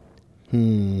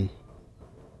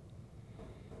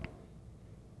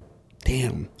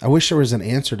 Damn. I wish there was an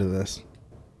answer to this.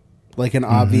 Like an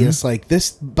obvious,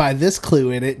 this, by this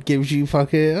clue in it gives you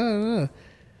fucking,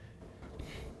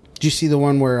 Did you see the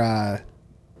one where,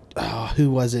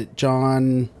 who was it?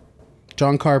 John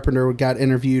Carpenter got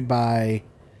interviewed by,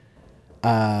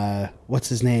 what's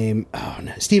his name? Oh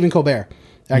no, Stephen Colbert.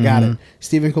 I got it.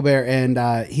 Stephen Colbert,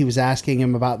 and he was asking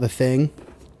him about The Thing.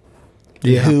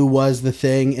 Yeah. Who was the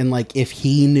Thing, and if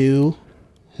he knew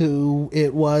who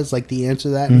it was, the answer to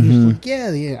that. And he's like,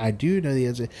 yeah, I do know the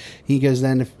answer. He goes,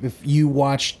 then if you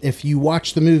watch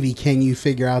the movie, can you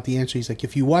figure out the answer? He's like,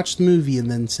 if you watch the movie and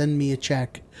then send me a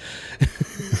check.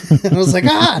 And I was like,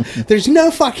 there's no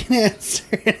fucking answer.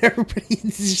 And everybody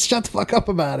just shut the fuck up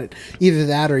about it. Either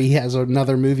that or he has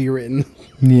another movie written.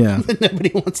 Yeah. That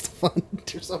nobody wants to fund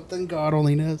or something. God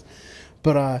only knows.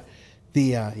 But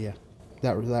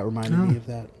that reminded me of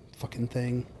that fucking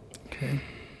thing. Okay.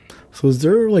 So is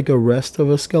there a rest of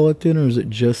a skeleton, or is it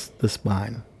just the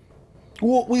spine?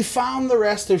 Well, we found the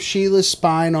rest of Sheila's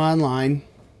spine online.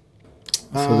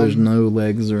 So there's no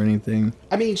legs or anything.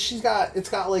 I mean, it's got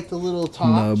the little tops,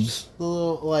 Nubs. the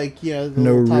little the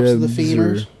No little tops of the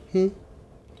ribs femurs.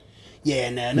 Yeah,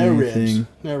 no ribs, anything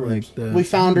no ribs. like that. We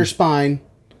found her spine.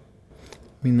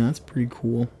 I mean, that's pretty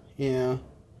cool. Yeah,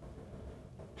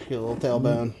 she got a little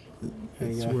tailbone. There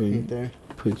you That's go, where you right there.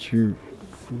 put your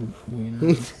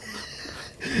wiener.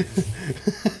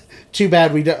 Too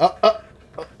bad we don't.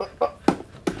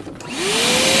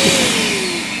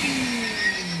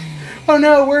 Oh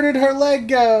no, where did her leg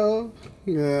go?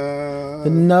 The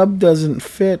nub doesn't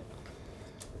fit.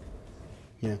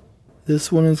 Yeah.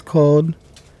 This one is called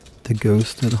The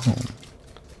Ghost at Home.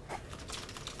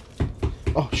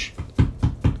 Oh, shit.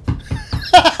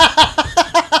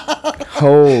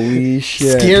 Holy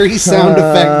shit. Scary sound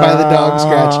effect by the dog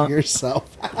scratching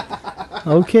herself.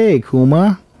 Okay,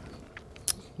 Kuma.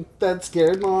 That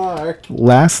scared my heart.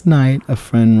 Last night, a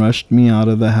friend rushed me out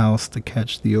of the house to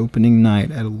catch the opening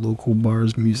night at a local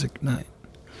bar's music night.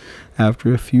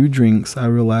 After a few drinks, I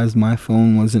realized my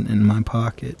phone wasn't in my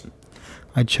pocket.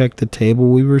 I checked the table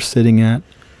we were sitting at,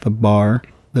 the bar,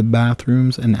 the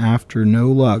bathrooms, and after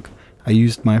no luck, I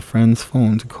used my friend's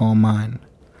phone to call mine.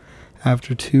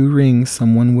 After 2 rings,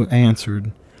 someone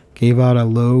answered, gave out a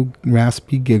low,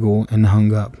 raspy giggle, and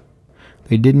hung up.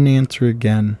 I didn't answer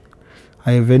again.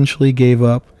 I eventually gave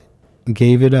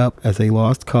it up as a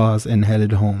lost cause and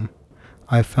headed home.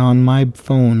 I found my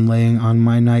phone laying on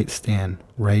my nightstand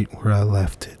right where I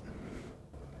left it.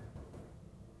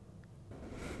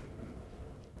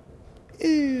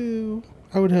 Ew.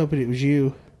 I would hope it was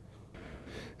you.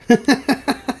 If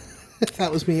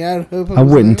that was me, I'd hope I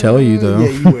wouldn't tell you, though. Yeah,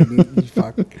 you wouldn't. You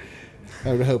fuck.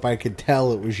 I would hope I could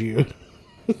tell it was you.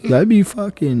 That'd be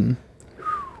fucking...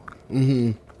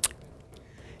 Mm-hmm.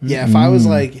 Yeah, if I was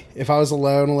alone, if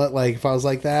I was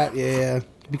like that, yeah,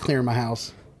 I'd be clearing my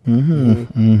house. Mm-hmm.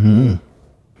 Mm-hmm.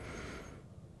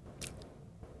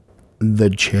 The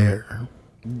chair.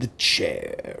 The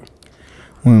chair.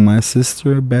 When my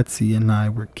sister Betsy and I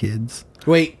were kids.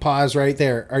 Wait, pause right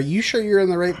there. Are you sure you're in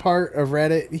the right part of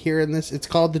Reddit hearing this? It's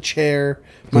called The Chair.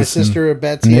 My Listen, sister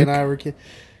Betsy Nick, and I were kids.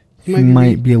 You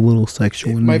might be a little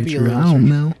sexual in nature. I don't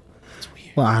know. It's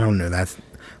weird. Well, I don't know. That's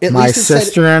At my least it said-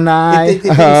 sister and I. It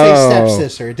didn't say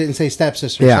stepsister. It didn't say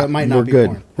stepsister, Yeah, so it might not we're be good.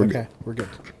 porn. We're Okay, we're good.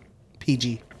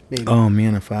 PG, maybe. Oh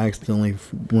man, if I accidentally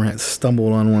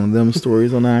stumbled on one of them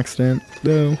stories on accident,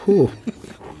 though. Whew.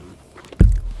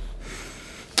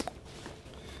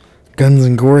 Guns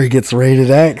and Gory gets rated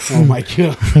X. Oh my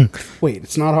god! Wait,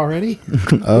 it's not already?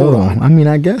 Oh, I mean,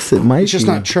 I guess it might. It's just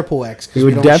be. not triple X. 'Cause It we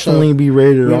would don't definitely show, be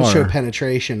rated We R. don't show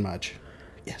penetration much.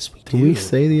 Yes, we do. Do we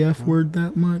say the F word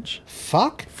that much?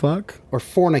 fuck Fuck? or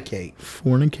fornicate?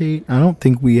 Fornicate? I don't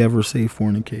think we ever say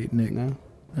fornicate, Nick. No,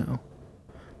 No.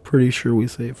 Pretty sure we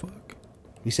say fuck.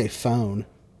 we say phone,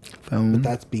 Phone. but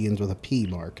that begins with a P,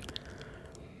 Mark.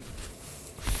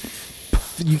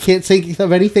 You can't think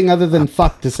of anything other than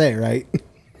fuck to say, right?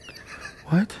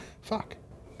 What? Fuck.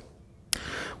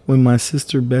 When my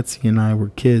sister Betsy and I were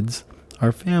kids,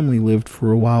 our family lived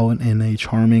for a while in a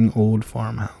charming old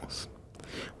farmhouse.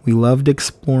 We loved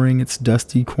exploring its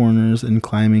dusty corners and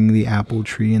climbing the apple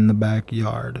tree in the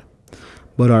backyard.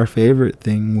 But our favorite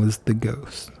thing was the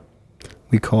ghost.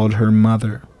 We called her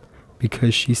Mother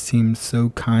because she seemed so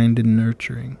kind and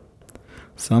nurturing.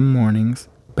 Some mornings,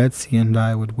 Betsy and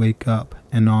I would wake up,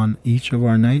 and on each of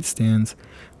our nightstands,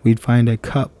 we'd find a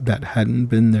cup that hadn't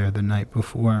been there the night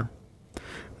before.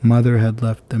 Mother had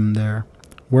left them there,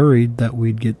 worried that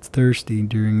we'd get thirsty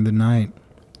during the night.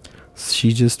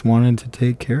 She just wanted to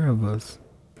take care of us.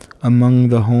 Among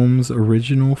the home's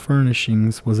original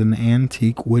furnishings was an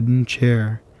antique wooden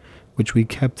chair, which we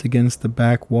kept against the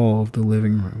back wall of the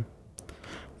living room.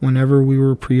 Whenever we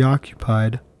were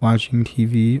preoccupied, watching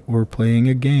TV or playing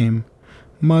a game,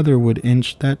 Mother would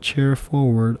inch that chair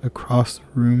forward across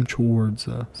the room towards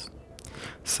us.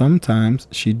 Sometimes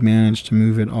she'd manage to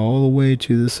move it all the way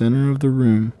to the center of the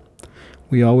room.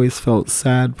 We always felt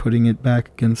sad putting it back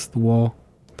against the wall.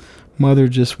 Mother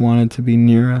just wanted to be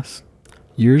near us.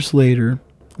 Years later,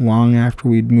 long after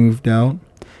we'd moved out,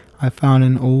 I found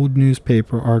an old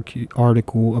newspaper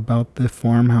article about the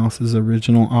farmhouse's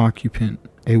original occupant,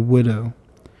 a widow.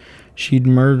 She'd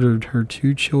murdered her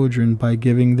 2 children by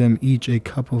giving them each a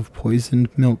cup of poisoned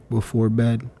milk before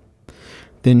bed.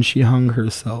 Then she hung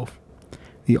herself.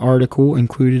 The article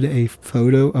included a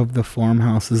photo of the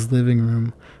farmhouse's living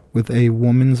room with a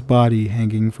woman's body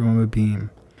hanging from a beam.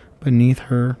 Beneath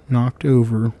her, knocked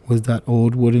over, was that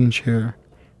old wooden chair,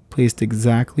 placed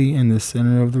exactly in the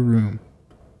center of the room.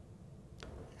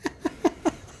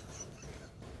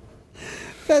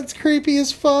 That's creepy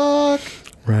as fuck.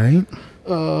 Right?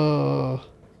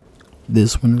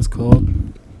 This one is called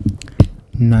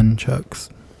Nunchucks.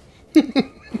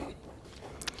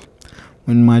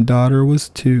 When my daughter was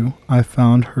 2, I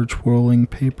found her twirling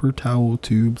paper towel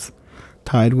tubes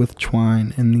tied with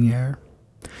twine in the air.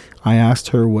 I asked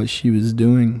her what she was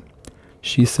doing.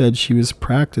 She said she was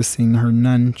practicing her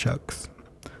nunchucks.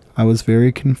 I was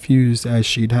very confused as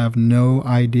she'd have no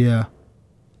idea,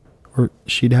 or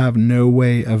she'd have no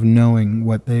way of knowing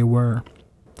what they were.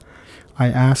 I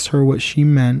asked her what she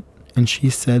meant, and she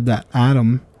said that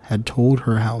Adam had told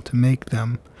her how to make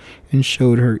them and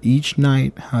showed her each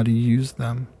night how to use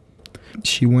them.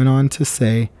 She went on to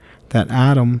say that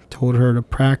Adam told her to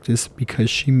practice because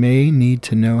she may need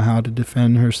to know how to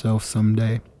defend herself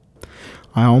someday.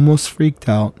 I almost freaked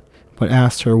out, but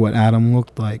asked her what Adam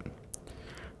looked like.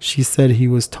 She said he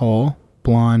was tall,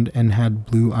 blonde, and had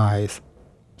blue eyes.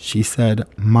 She said,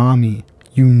 "Mommy,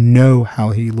 you know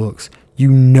how he looks.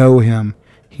 You know him.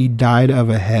 He died of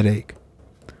a headache."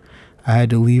 I had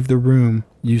to leave the room,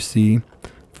 you see.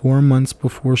 4 months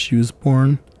before she was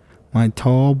born, my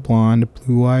tall, blonde,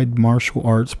 blue-eyed martial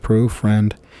arts pro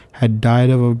friend had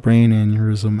died of a brain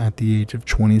aneurysm at the age of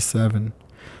 27.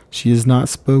 She has not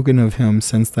spoken of him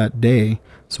since that day,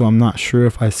 so I'm not sure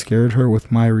if I scared her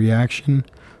with my reaction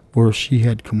or she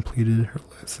had completed her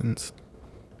lessons.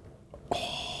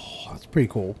 Oh, that's pretty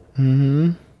cool.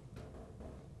 Mm-hmm.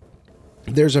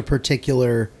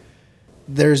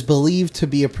 There's believed to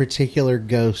be a particular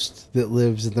ghost that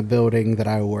lives in the building that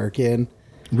I work in.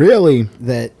 Really?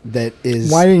 That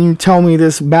is. Why didn't you tell me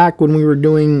this back when we were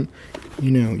doing,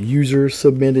 user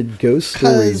submitted ghost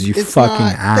stories? You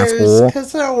fucking asshole.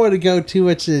 Because I don't want to go too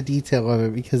much into detail of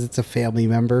it because it's a family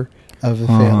member of a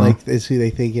family. Like, it's who they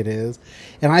think it is,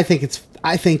 and I think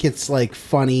it's like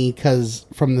funny because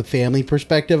from the family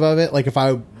perspective of it, like if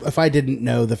I didn't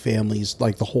know the family's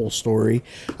like the whole story,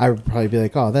 I would probably be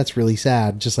like, oh, that's really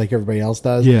sad, just like everybody else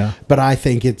does. Yeah. But I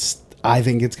think it's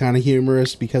kind of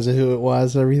humorous because of who it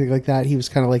was and everything like that. He was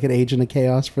kind of like an agent of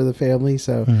chaos for the family.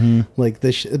 So like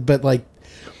this, but like,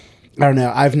 I don't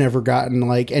know. I've never gotten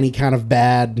like any kind of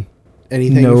bad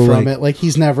anything from it. Like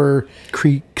he's never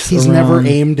never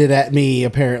aimed it at me.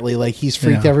 Apparently, like he's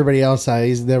freaked everybody else out.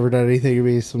 He's never done anything to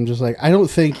me. So I'm just like, I don't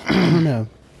know.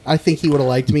 I think he would have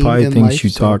liked me. Probably in thinks life, you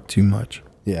talk too much.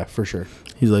 Yeah, for sure.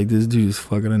 He's like, this dude is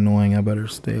fucking annoying. I better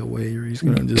stay away, or he's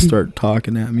gonna just start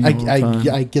talking at me all the time.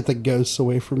 I get the ghosts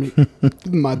away from me.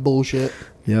 My bullshit.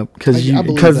 Yep,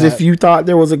 because if you thought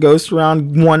there was a ghost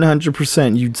around,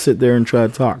 100%, you'd sit there and try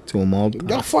to talk to him all the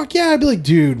time. Oh fuck yeah! I'd be like,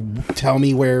 dude, tell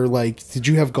me where. Like, did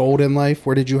you have gold in life?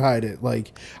 Where did you hide it?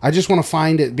 Like, I just want to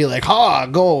find it. And be like,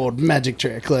 gold, magic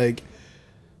trick. Like,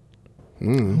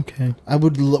 okay.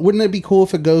 Wouldn't it be cool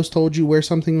if a ghost told you where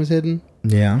something was hidden?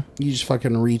 Yeah. You just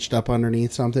fucking reached up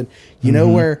underneath something. You know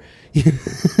where?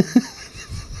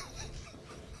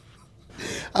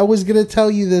 I was gonna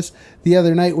tell you this the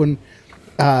other night when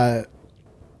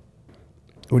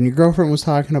your girlfriend was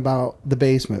talking about the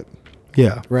basement.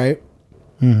 Yeah. Right.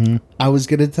 Mm-hmm. I was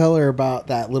gonna tell her about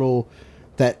that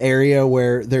area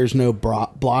where there's no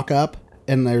block up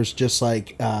and there's just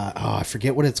like I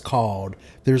forget what it's called.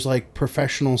 There's like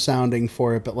professional sounding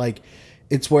for it, but like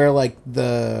it's where like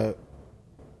there's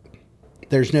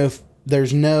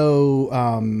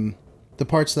no the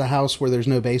parts of the house where there's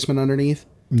no basement underneath.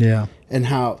 Yeah. And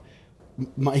how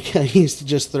Mike used to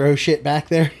just throw shit back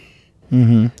there.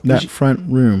 Mm-hmm. That front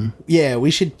room. Yeah,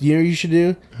 we should. You know what you should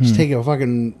do? Just take a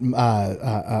fucking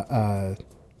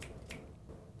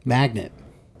magnet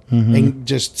and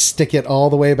just stick it all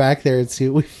the way back there and see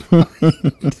what we find.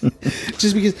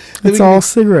 Just because it's all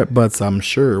cigarette butts, I'm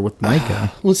sure, with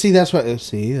mica. Well, that's why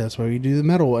we do the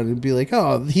metal one. It'd be like,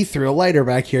 oh, he threw a lighter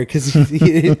back here because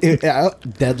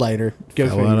dead lighter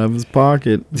fell out of his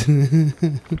pocket.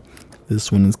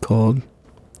 This one is called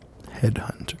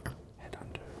Headhunter.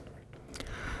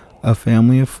 A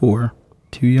family of 4,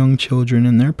 2 young children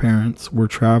and their parents, were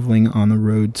traveling on the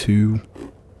road to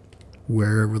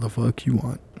wherever the fuck you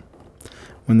want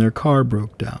when their car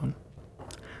broke down.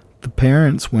 The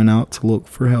parents went out to look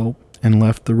for help and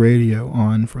left the radio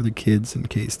on for the kids in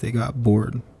case they got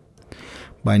bored.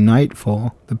 By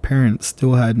nightfall, the parents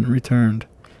still hadn't returned.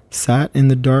 Sat in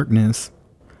the darkness,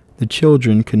 the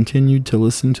children continued to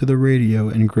listen to the radio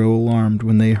and grow alarmed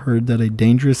when they heard that a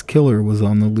dangerous killer was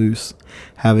on the loose,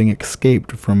 having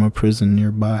escaped from a prison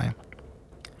nearby.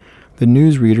 The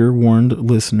newsreader warned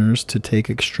listeners to take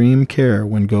extreme care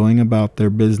when going about their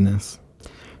business.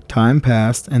 Time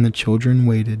passed and the children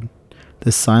waited.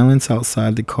 The silence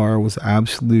outside the car was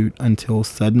absolute until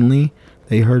suddenly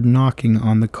they heard knocking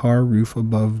on the car roof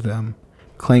above them.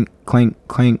 Clank, clank,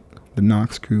 clank. The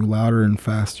knocks grew louder and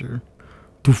faster.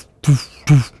 Doof, doof,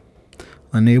 doof.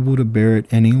 Unable to bear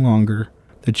it any longer,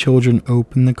 the children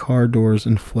opened the car doors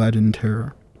and fled in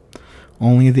terror.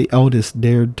 Only the eldest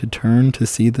dared to turn to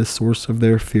see the source of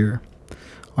their fear.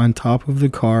 On top of the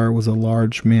car was a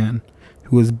large man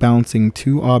who was bouncing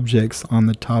 2 objects on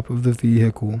the top of the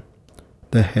vehicle,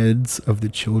 the heads of the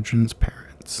children's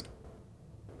parents.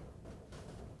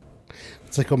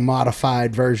 It's like a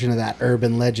modified version of that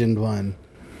urban legend one.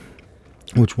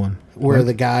 Which one? Where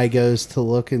the guy goes to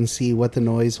look and see what the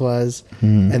noise was,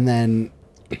 and then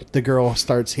the girl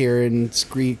starts hearing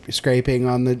scraping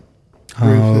on the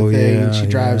roof of the thing, and she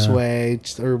drives away,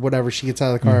 or whatever. She gets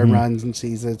out of the car and runs and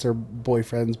sees it's her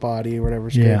boyfriend's body or whatever.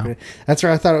 Scraping it. That's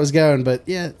where I thought it was going, but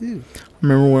yeah. Ew.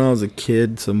 Remember when I was a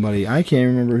kid, I can't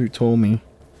remember who told me.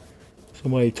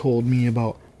 Somebody told me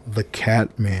about the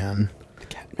cat man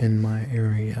in my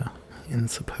area, and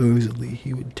supposedly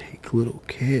he would take little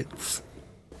kids.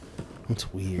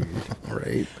 That's weird. All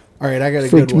right, I got a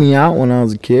good one. Freaked me out when I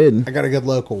was a kid. I got a good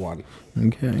local one.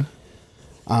 Okay.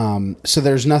 So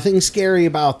there's nothing scary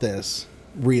about this,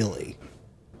 really.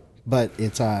 But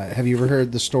it's, have you ever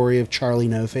heard the story of Charlie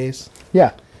No Face?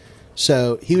 Yeah.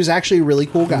 So he was actually a really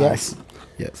cool guy.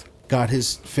 Yes. got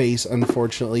his face,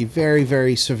 unfortunately, very,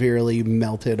 very severely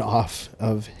melted off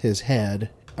of his head.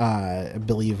 I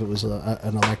believe it was an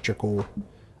electrical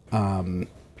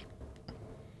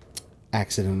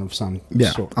accident of some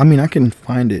sort. I mean, I can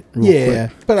find it real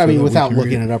quick. But I so mean, that we without can read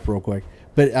looking it up real quick.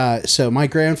 But so my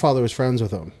grandfather was friends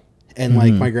with him. And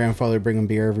like my grandfather would bring him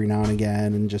beer every now and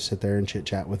again and just sit there and chit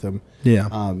chat with him. Yeah.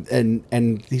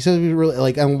 And he said it was really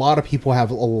like, and a lot of people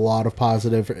have a lot of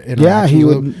positive interactions Yeah, he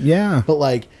with would. him. Yeah. But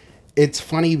like, it's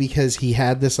funny because he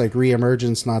had this like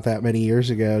reemergence not that many years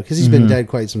ago because he's been dead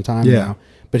quite some time now.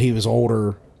 But he was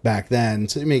older back then,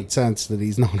 so it makes sense that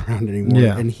he's not around anymore.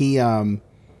 Yeah. And he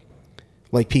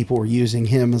like people were using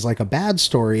him as like a bad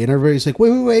story, and everybody's like,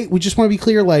 wait, we just want to be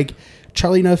clear, like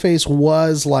Charlie No Face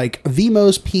was like the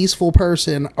most peaceful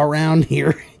person around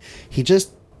here. He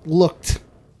just looked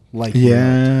like he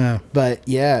looked. But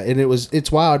yeah, and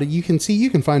it's wild. You can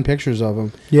find pictures of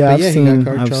him. Yeah, But I've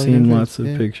seen No lots Face.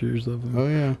 of pictures of him. Oh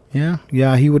yeah.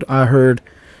 Yeah. He would.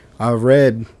 I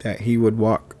read that he would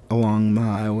walk along the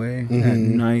highway at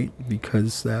night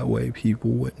because that way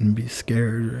people wouldn't be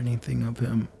scared or anything of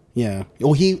him. Yeah.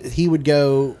 Well, he would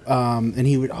go and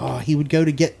he would go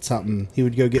to get something. He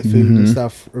would go get food and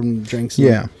stuff and drinks.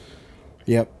 Yeah.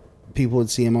 Yep. People would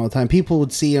see him all the time. People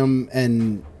would see him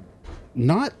and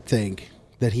not think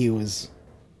that he was.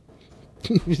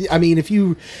 I mean, if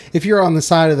you're on the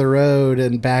side of the road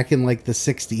and back in like the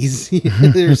 60s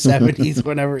or 70s,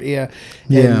 whenever,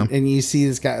 and you see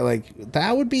this guy, like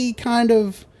that would be kind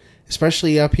of,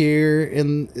 especially up here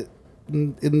in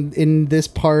this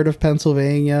part of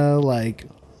Pennsylvania, like,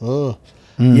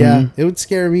 yeah, it would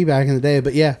scare me back in the day.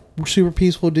 But yeah, super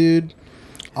peaceful dude.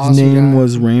 Awesome His name guy.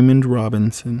 was Raymond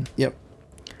Robinson. Yep.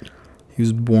 He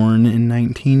was born in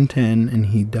 1910 and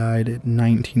he died in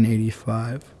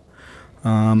 1985.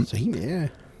 So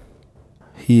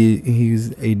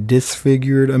He's a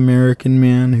disfigured American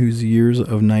man whose years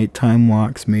of nighttime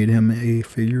walks made him a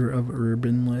figure of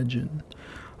urban legend.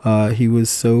 He was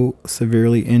so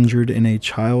severely injured in a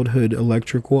childhood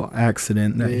electrical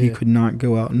accident that he could not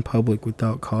go out in public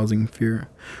without causing fear.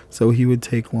 So he would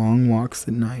take long walks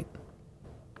at night.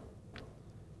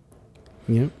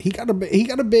 Yep. He got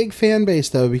a big fan base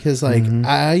though, because like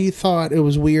I thought it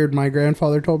was weird. My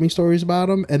grandfather told me stories about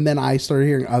him, and then I started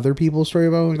hearing other people's stories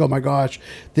about him. Like, oh my gosh,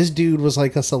 this dude was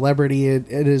like a celebrity in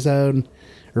his own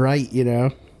right, you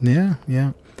know? Yeah.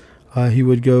 He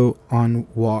would go on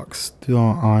walks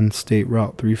on State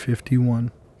Route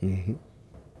 351.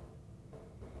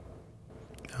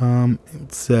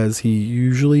 It says he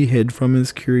usually hid from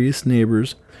his curious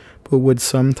neighbors, but would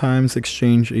sometimes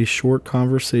exchange a short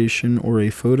conversation or a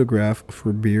photograph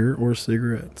for beer or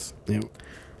cigarettes. Yep.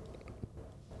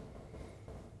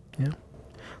 Yeah.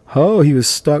 Oh, he was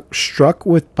struck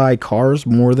by cars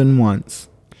more than once.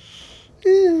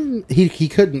 He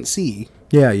couldn't see.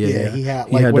 Yeah. He had He had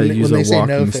when to use they a say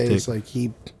no walking face, stick. like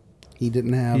he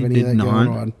didn't have He any did of that not going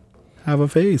on. have a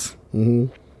face.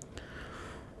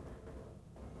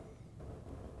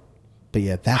 But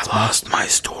yeah, that's I lost my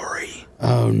story.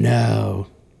 Oh no.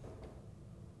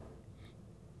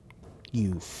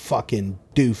 You fucking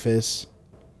doofus.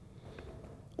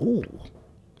 Ooh.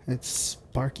 That's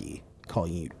Sparky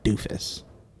calling you doofus.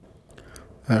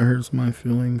 That hurts my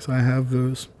feelings. I have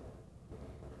those.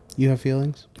 You have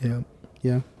feelings? Yeah.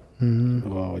 Yeah.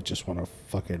 Oh, I just want to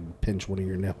fucking pinch one of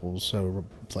your nipples. So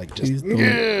it's like just. Please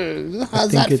don't.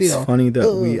 How's I think that it's feel? funny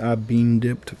that I bean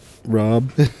dipped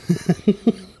Rob.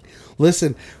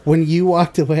 Listen, when you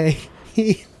walked away,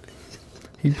 He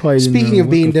probably didn't speaking know of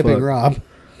what being the dipping fuck. Rob,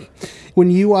 when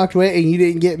you walked away and you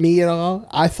didn't get me at all,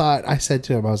 I said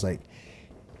to him, I was like,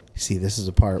 see, this is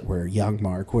a part where young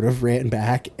Mark would have ran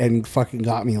back and fucking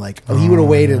got me. Like, he would have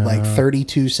waited like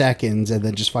 32 seconds and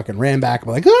then just fucking ran back.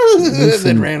 I'm like, and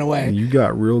then ran away. You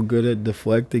got real good at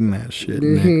deflecting that shit,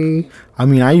 Nick. I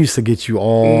mean, I used to get you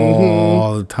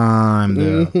all the time,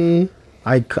 though.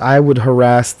 I would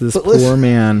harass this But poor listen,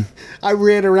 man. I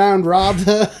ran around Rob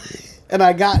and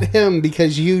I got him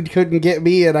because you couldn't get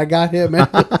me and I got him. And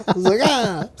I was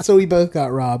like, So we both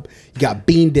got Rob. You got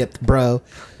bean dipped, bro.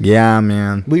 Yeah,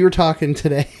 man. We were talking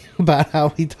today about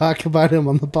how we talk about him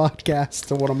on the podcast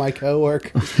to one of my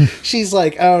coworkers. She's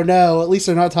like, oh no, at least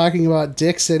they're not talking about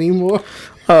dicks anymore.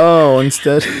 Oh,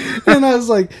 instead. And I was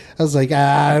like,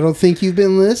 I don't think you've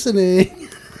been listening.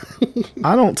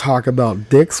 I don't talk about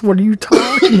dicks. What are you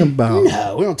talking about?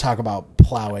 No, we don't talk about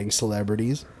plowing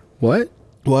celebrities. What?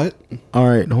 What? All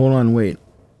right, hold on, wait.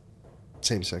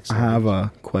 Same sex. I have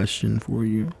a question for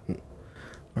you.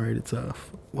 All right, it's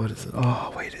what is it?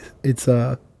 Oh, wait, it's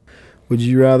would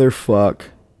you rather fuck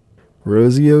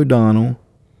Rosie O'Donnell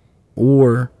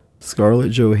or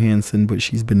Scarlett Johansson, but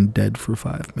she's been dead for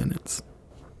 5 minutes.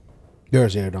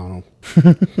 Roseanne O'Donnell.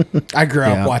 I grew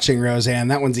up Yeah. watching Roseanne.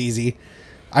 That one's easy.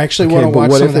 I actually Okay, want to but watch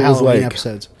what some if of the it was Halloween like-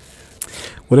 episodes.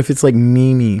 What if it's like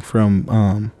Mimi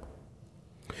from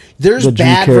There's the Drew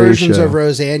bad Carey versions show. of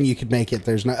Roseanne you could make it.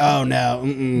 There's no. Oh no.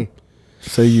 Mm-mm.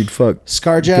 So you'd fuck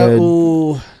ScarJo. dead-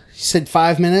 Ooh, you said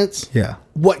 5 minutes. Yeah.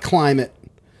 What climate?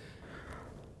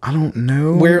 I don't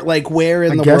know. Where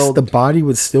in I the guess world? the body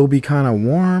would still be kind of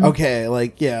warm. Okay,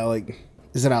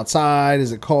 is it outside?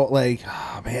 Is it cold? Like,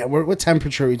 oh man, what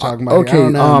temperature are we talking about? Okay, here? I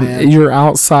don't know, man. you're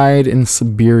outside in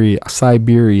Siberia.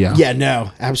 Yeah, no,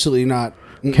 absolutely not.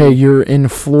 Okay, you're in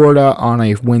Florida on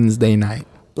a Wednesday night.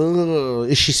 Ugh,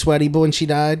 is she sweaty when she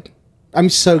died? I'm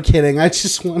so kidding. I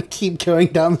just want to keep going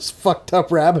down this fucked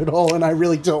up rabbit hole, and I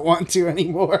really don't want to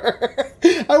anymore.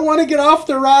 I want to get off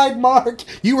the ride, Mark.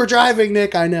 You were driving,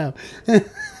 Nick. I know.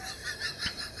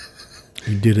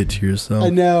 You did it to yourself. I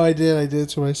know. I did. I did it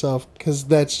to myself because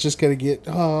that's just gonna get.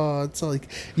 Oh, it's like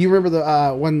you remember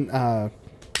the one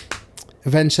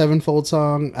Avenged Sevenfold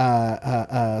song,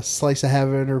 "Slice of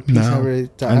Heaven" or "Piece No, of Heaven."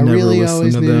 I I never really listened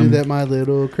always to knew them. that my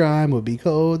little crime would be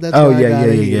cold. That's Oh, why I yeah, got yeah, a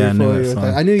yeah, heater yeah, I know for that you. song.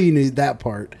 I knew you knew that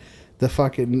part. The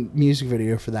fucking music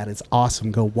video for that is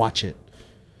awesome. Go watch it.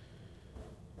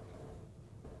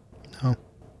 No.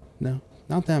 No,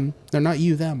 not them. They're not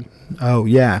you. Them. Oh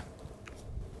yeah.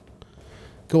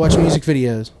 Go watch music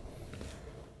videos.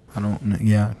 I don't know.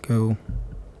 Yeah, go.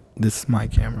 This is my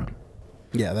camera.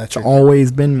 Yeah, that's It's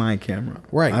always been my camera.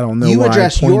 right. I don't know You why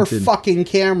address I your pointed fucking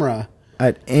camera.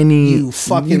 at any. You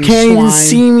fucking You can't even swine.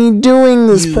 see me doing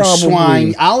this. You probably.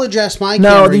 swine. I'll adjust my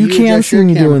No, camera. you can't adjust see your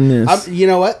me camera. doing this. You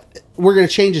know what? We're gonna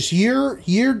change this. You're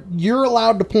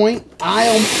allowed to point.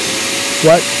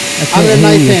 What? I can't I'm gonna hear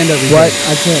knife you. hand over here. What?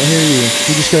 I can't hear you.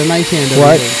 You just got a knife hand over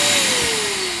What? there.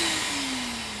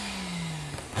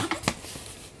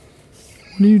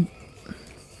 What are you?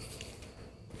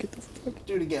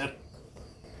 Do it again.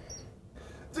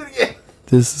 Do it again.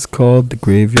 This is called the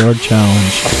Graveyard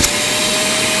Challenge.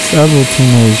 Several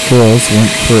teenage girls went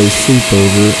for a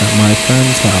sleepover at my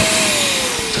friend's house.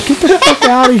 Get the fuck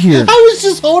out of here. I was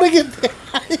just holding it there.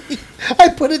 I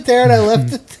put it there and I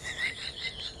left it there.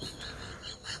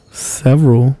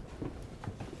 Several.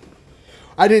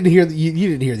 I didn't hear you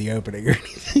didn't hear the opening or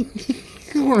anything.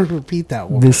 You want to repeat that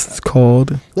one? This is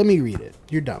called. Let me read it.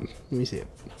 You're dumb. Let me see it.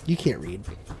 You can't read.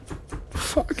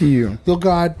 Fuck you. Oh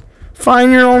God.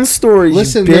 Find your own story.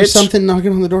 Listen, you bitch. there's something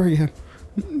knocking on the door again.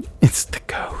 It's the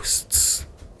ghosts.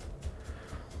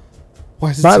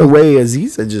 Why is it By so- the way,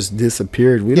 Aziza just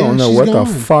disappeared. We Yeah, don't know she's what gone.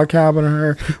 the fuck happened to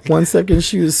her. One second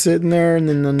she was sitting there, and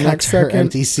then the Cut next to her second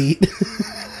empty seat.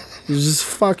 there's just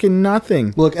fucking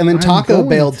nothing. Look, and then I'm Taco going.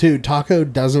 bailed too. Taco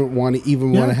doesn't want to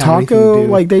even want Yeah, to have anything to Taco,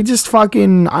 do. like they just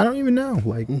fucking. I don't even know.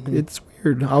 Like Mm-hmm. it's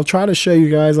weird. I'll try to show you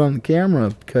guys on the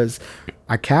camera because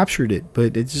I captured it,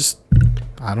 but it just.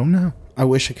 I don't know. I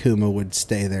wish Akuma would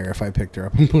stay there if I picked her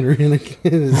up and put her in a.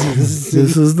 This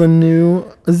is the new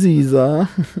Aziza.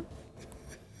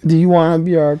 Do you want to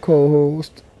be our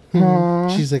co-host? Huh?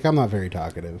 She's like, I'm not very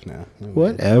talkative now.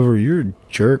 Whatever. You're a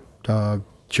jerk, dog.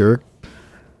 Jerk.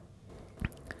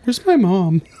 Where's my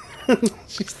mom?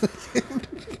 She's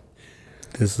like,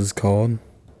 This is called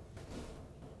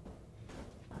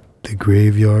the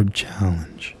Graveyard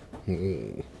Challenge.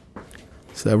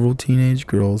 Several teenage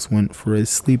girls went for a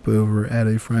sleepover at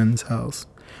a friend's house,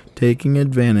 taking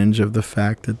advantage of the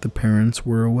fact that the parents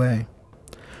were away.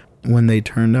 When they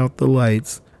turned out the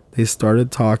lights, they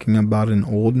started talking about an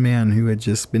old man who had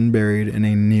just been buried in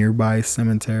a nearby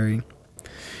cemetery.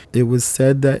 It was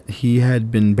said that he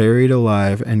had been buried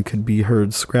alive and could be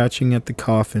heard scratching at the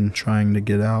coffin trying to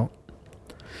get out.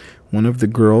 One of the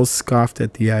girls scoffed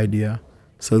at the idea,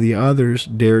 so the others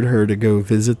dared her to go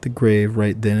visit the grave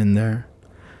right then and there.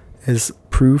 As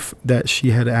proof that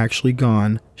she had actually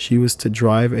gone, she was to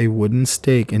drive a wooden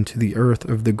stake into the earth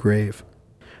of the grave.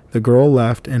 The girl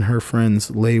left and her friends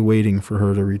lay waiting for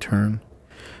her to return.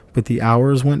 But the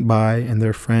hours went by and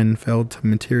their friend failed to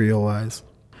materialize.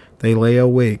 They lay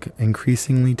awake,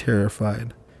 increasingly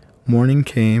terrified. Morning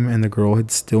came and the girl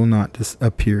had still not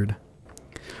appeared.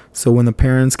 So when the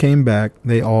parents came back,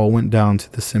 they all went down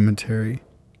to the cemetery.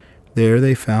 There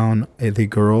they found the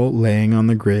girl laying on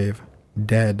the grave,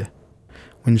 dead.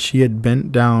 When she had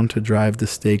bent down to drive the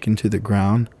stake into the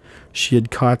ground, she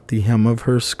had caught the hem of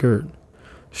her skirt.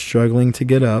 Struggling to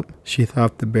get up, she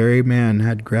thought the buried man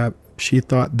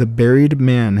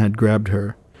had grabbed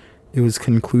her. It was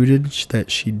concluded that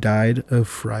she died of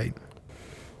fright.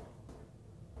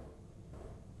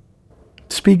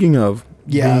 Speaking of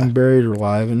being buried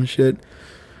alive and shit,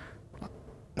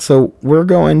 so we're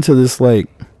going to this like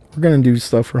we're gonna do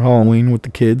stuff for Halloween with the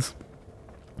kids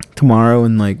tomorrow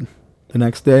and like the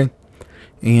next day.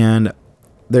 And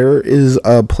there is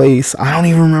a place, I don't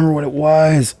even remember what it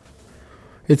was.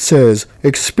 It says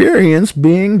experience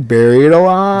being buried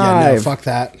alive. Yeah, no, fuck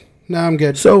that. No, I'm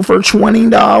good. So for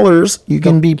 $20, you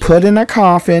can be put in a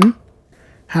coffin,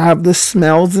 have the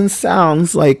smells and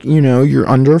sounds like, you know, you're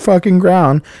under fucking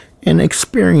ground, and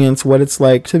experience what it's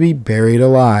like to be buried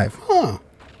alive. Huh.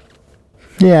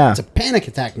 Yeah. It's a panic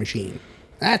attack machine.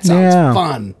 That sounds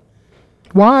fun.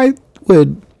 Why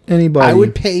would anybody? I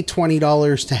would pay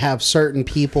 $20 to have certain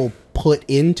people put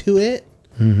into it.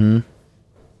 Mm-hmm.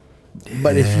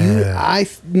 But if you,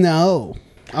 no,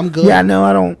 I'm good. Yeah, no,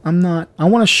 I don't. I'm not. I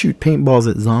want to shoot paintballs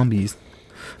at zombies.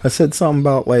 I said something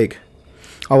about like,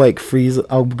 I'll like freeze.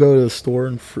 I'll go to the store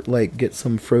and like get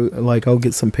some fruit. Like I'll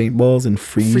get some paintballs and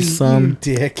freeze some. You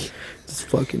dick. Just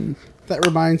fucking. That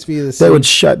reminds me of the. They would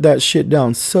shut that shit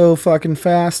down so fucking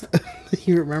fast.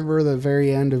 You remember the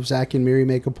very end of Zack and Miri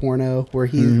Make a Porno where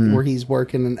he's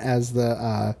working as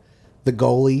the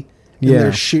goalie. And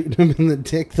they're shooting him in the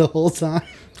dick the whole time.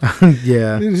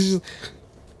 Yeah.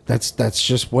 That's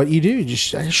just what you do.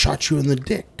 I shot you in the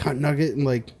dick, cunt nugget, and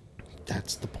like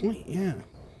that's the point. Yeah,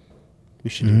 we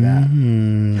should do that.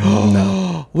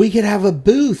 No. We could have a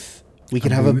booth. We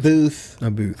could have a booth.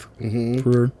 A booth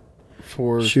Mm-hmm.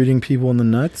 for shooting people in the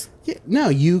nuts. Yeah, no,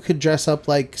 you could dress up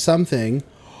like something.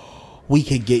 We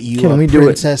could get you Can a we do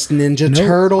Princess Ninja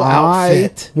Turtle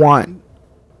outfit. I want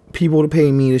people to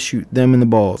pay me to shoot them in the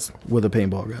balls with a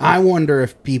paintball gun. I wonder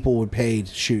if people would pay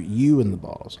to shoot you in the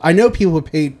balls. I know people would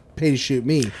pay to shoot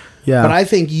me. Yeah. But I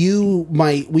think we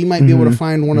might be able to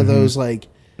find one of those like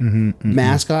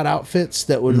mascot outfits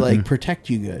that would like protect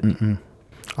you good.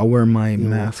 I'll wear my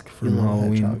mask for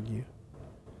Halloween.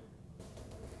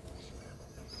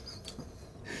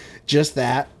 Just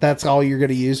that's all you're going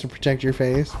to use to protect your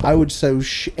face? I would so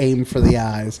aim for the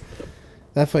eyes.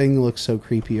 That thing looks so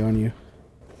creepy on you.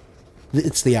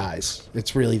 It's the eyes.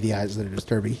 It's really the eyes that are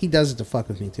disturbing. He does it to fuck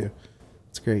with me too.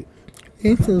 It's great.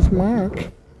 This is Mark.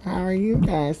 How are you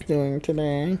guys doing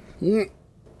today?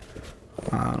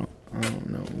 I don't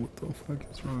know what the fuck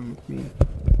is wrong with me.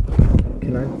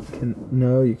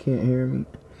 No, you can't hear me.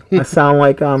 I sound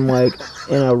like I'm like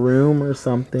in a room or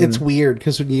something. It's weird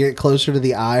because when you get closer to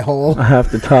the eye hole, I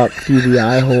have to talk through the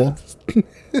eye hole.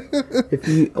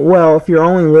 If you're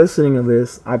only listening to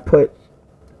this, I put.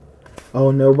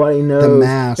 Oh, nobody knows. The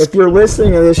mask. If you're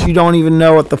listening to this, you don't even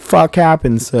know what the fuck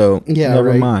happened. So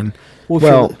never mind.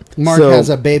 Mark has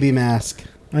a baby mask.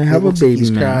 I have a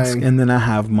baby mask, and then I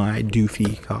have my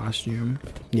doofy costume.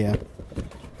 Yeah,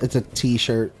 it's a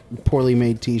T-shirt, poorly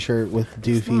made T-shirt with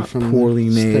Doofy from poorly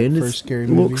made. First Scary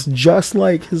Movie. Looks just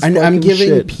like his. I'm giving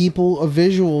shit. people a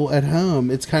visual at home.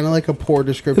 It's kind of like a poor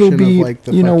description It'll be, of like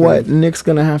the. You know what? Nick's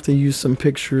gonna have to use some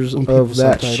pictures of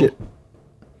that shit.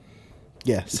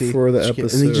 Yeah, see, for the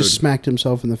episode, and he just smacked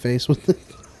himself in the face with it.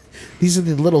 These are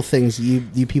the little things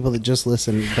you people that just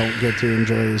listen don't get to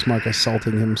enjoy. Is Mark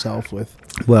assaulting himself with?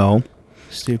 Well,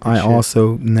 stupid. I shit.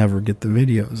 also never get the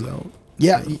videos out.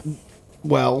 Yeah,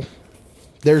 well,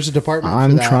 there's a department.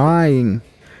 I'm for that. trying.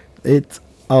 It's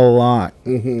a lot.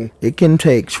 Mm-hmm. It can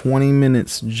take 20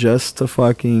 minutes just to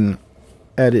fucking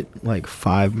edit like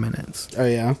 5 minutes. Oh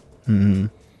yeah. Mm-hmm.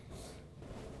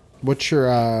 What's your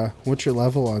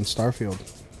level on Starfield?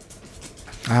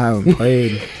 I haven't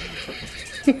played.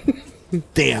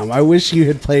 Damn, I wish you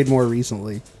had played more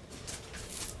recently.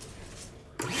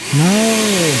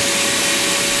 No.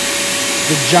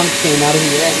 The junk came out of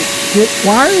your head.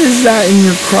 Why is that in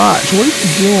your crotch? What are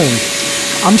you doing?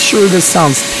 I'm sure this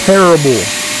sounds terrible.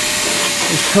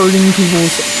 It's hurting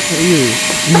people's ears.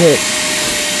 Nick.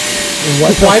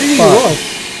 Why did he look?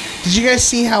 Did you guys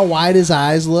see how wide his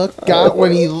eyes got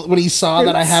when he saw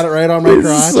that I had it right on my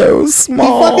crotch? So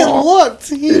small. He fucking looked.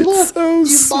 He looked. So you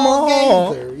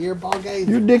small. You're ball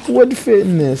gazer. Your dick would fit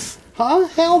in this. Huh?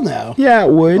 Hell no. Yeah,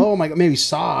 it would. Oh my god, maybe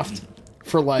soft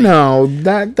for like. No,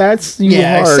 that's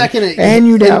hard. And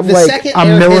you'd have like a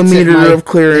millimeter of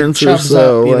clearance or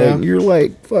so. Like you're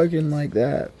like fucking like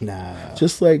that. Nah.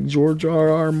 Just like George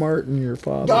R.R. Martin, your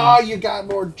father. Oh, you got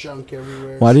more junk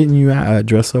everywhere. Why didn't you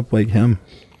dress up like him?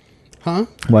 Huh?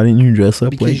 Why didn't you dress up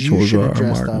because like George R.R.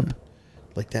 dressed Martin? Up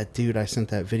like that dude I sent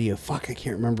that video. Fuck, I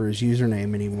can't remember his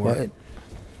username anymore. What?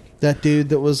 That dude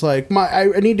that was like,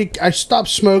 I stopped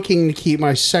smoking to keep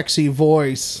my sexy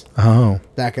voice. Oh.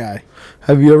 That guy.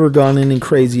 Have you ever gone any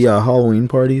crazy Halloween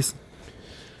parties?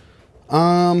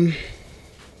 I've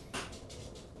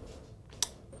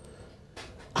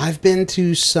been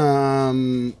to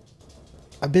some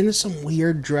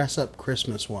weird dress up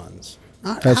Christmas ones.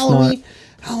 Not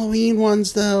Halloween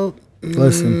ones though.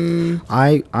 Listen,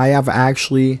 I have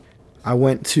actually, I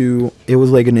went to, it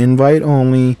was like an invite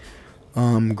only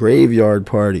graveyard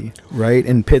party, right,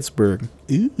 in Pittsburgh.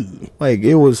 Ooh. Like,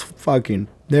 it was fucking,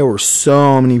 there were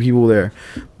so many people there.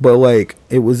 But, like,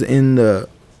 it was in the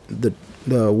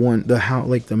house,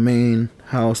 like, the main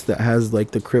house that has,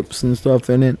 like, the crypts and stuff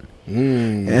in it.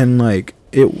 And, like,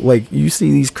 it, like, you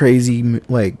see these crazy,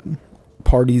 like,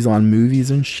 parties on movies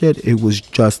and shit. It was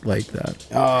just like that.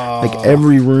 Like,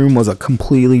 every room was a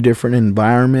completely different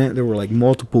environment. There were, like,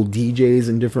 multiple DJs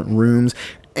in different rooms.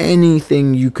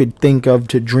 Anything you could think of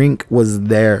to drink was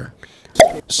there.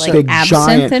 Like big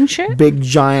absinthe and shit? Big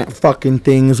giant fucking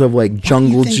things of, like,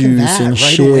 jungle juice and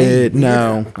shit.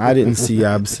 No, I didn't see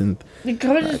absinthe.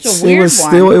 Because it's a weird It was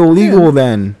still illegal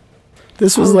then.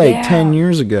 This was 10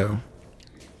 years ago.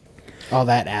 All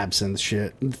that absinthe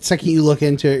shit. The second you look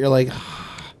into it, you're like,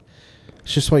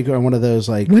 it's just like one of those,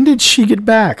 like... When did she get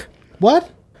back? What?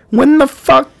 When the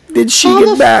fuck did she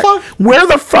get back? Where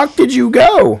the fuck did you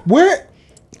go? Where?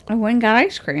 I went and got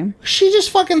ice cream. She just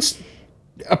fucking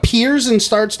appears and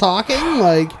starts talking?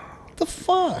 Like, what the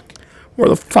fuck? Where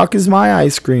the fuck is my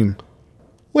ice cream?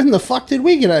 When the fuck did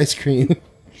we get ice cream?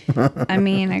 I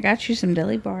mean, I got you some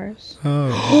dilly bars.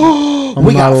 Oh.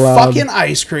 We got fucking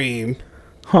ice cream.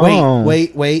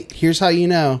 Wait. Here's how you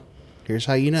know.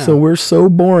 So we're so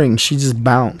boring. She just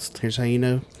bounced. Here's how you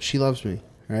know she loves me,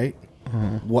 right?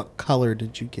 What color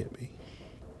did you get me?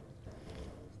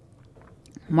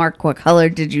 Mark, what color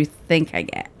did you think I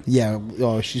get? Yeah.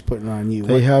 Oh, she's putting it on you.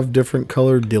 They have different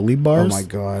colored dilly bars? Oh my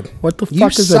god. What the You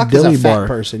fuck is a suck as dilly a fat bar?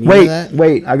 person. You know that?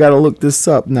 Wait. I gotta look this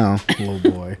up now. Oh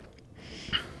boy.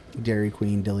 Dairy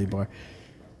Queen dilly bar.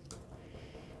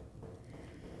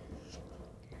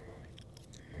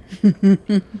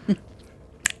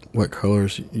 What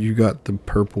colors? You got the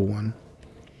purple one.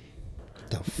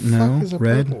 The fuck No, is a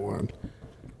red? purple one?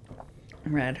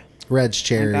 Red. Red's I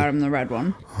cherry. got him the red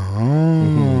one.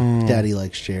 Oh. Daddy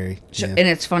likes cherry. So, Yeah. and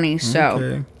it's funny. So,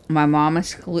 Okay. my mom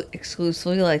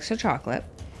exclusively likes her chocolate.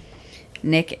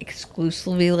 Nick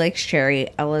exclusively likes cherry.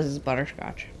 Ella's is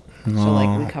butterscotch. So,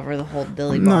 like, we cover the whole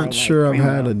dilly I'm bar. not sure I've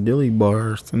had a dilly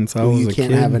bar since I was You a can't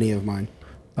kid. have any of mine.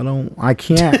 I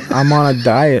can't. I'm on a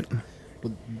diet.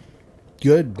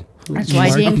 Good. That's why I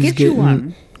didn't Marky's get you getting-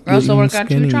 one. Or else I would have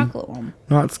got you skinny. a chocolate one.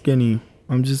 Not skinny.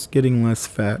 I'm just getting less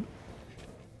fat.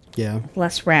 Yeah.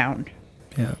 Less round.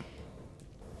 Yeah.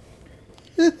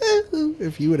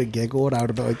 If you would have giggled, I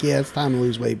would have been like, yeah, it's time to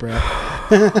lose weight, bro.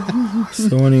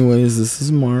 So anyways, this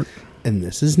is Mark. And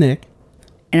this is Nick.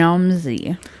 And I'm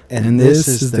Z. And this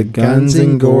is the Guns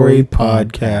and Gory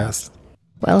podcast.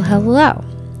 Well, hello.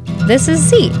 This is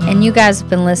Z, and you guys have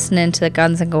been listening to the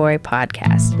Guns and Gory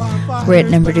podcast.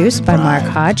 Written and produced by Mark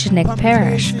Hodge and Nick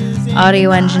Parrish. Audio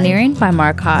engineering by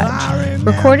Mark Hodge.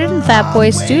 Recorded in Fat Boy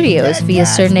Studios via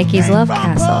Sir Nicky's Love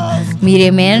Castle.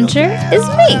 Media manager is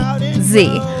me,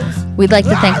 Z. We'd like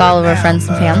to thank all of our friends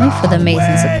and family for the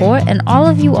amazing support and all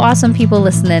of you awesome people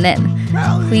listening in.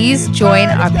 Please join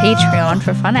our Patreon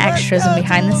for fun extras and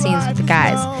behind the scenes with the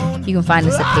guys. You can find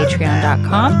us at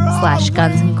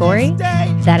patreon.com/gunsandgory.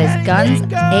 That is guns,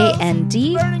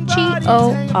 ANDGORY.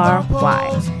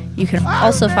 You can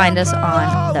also find us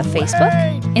on the Facebook,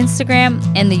 Instagram,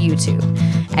 and the YouTube.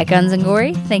 At Guns and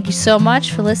Gory, thank you so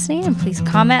much for listening, and please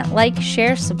comment, like,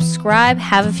 share, subscribe,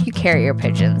 have a few carrier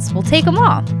pigeons. We'll take them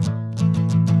all.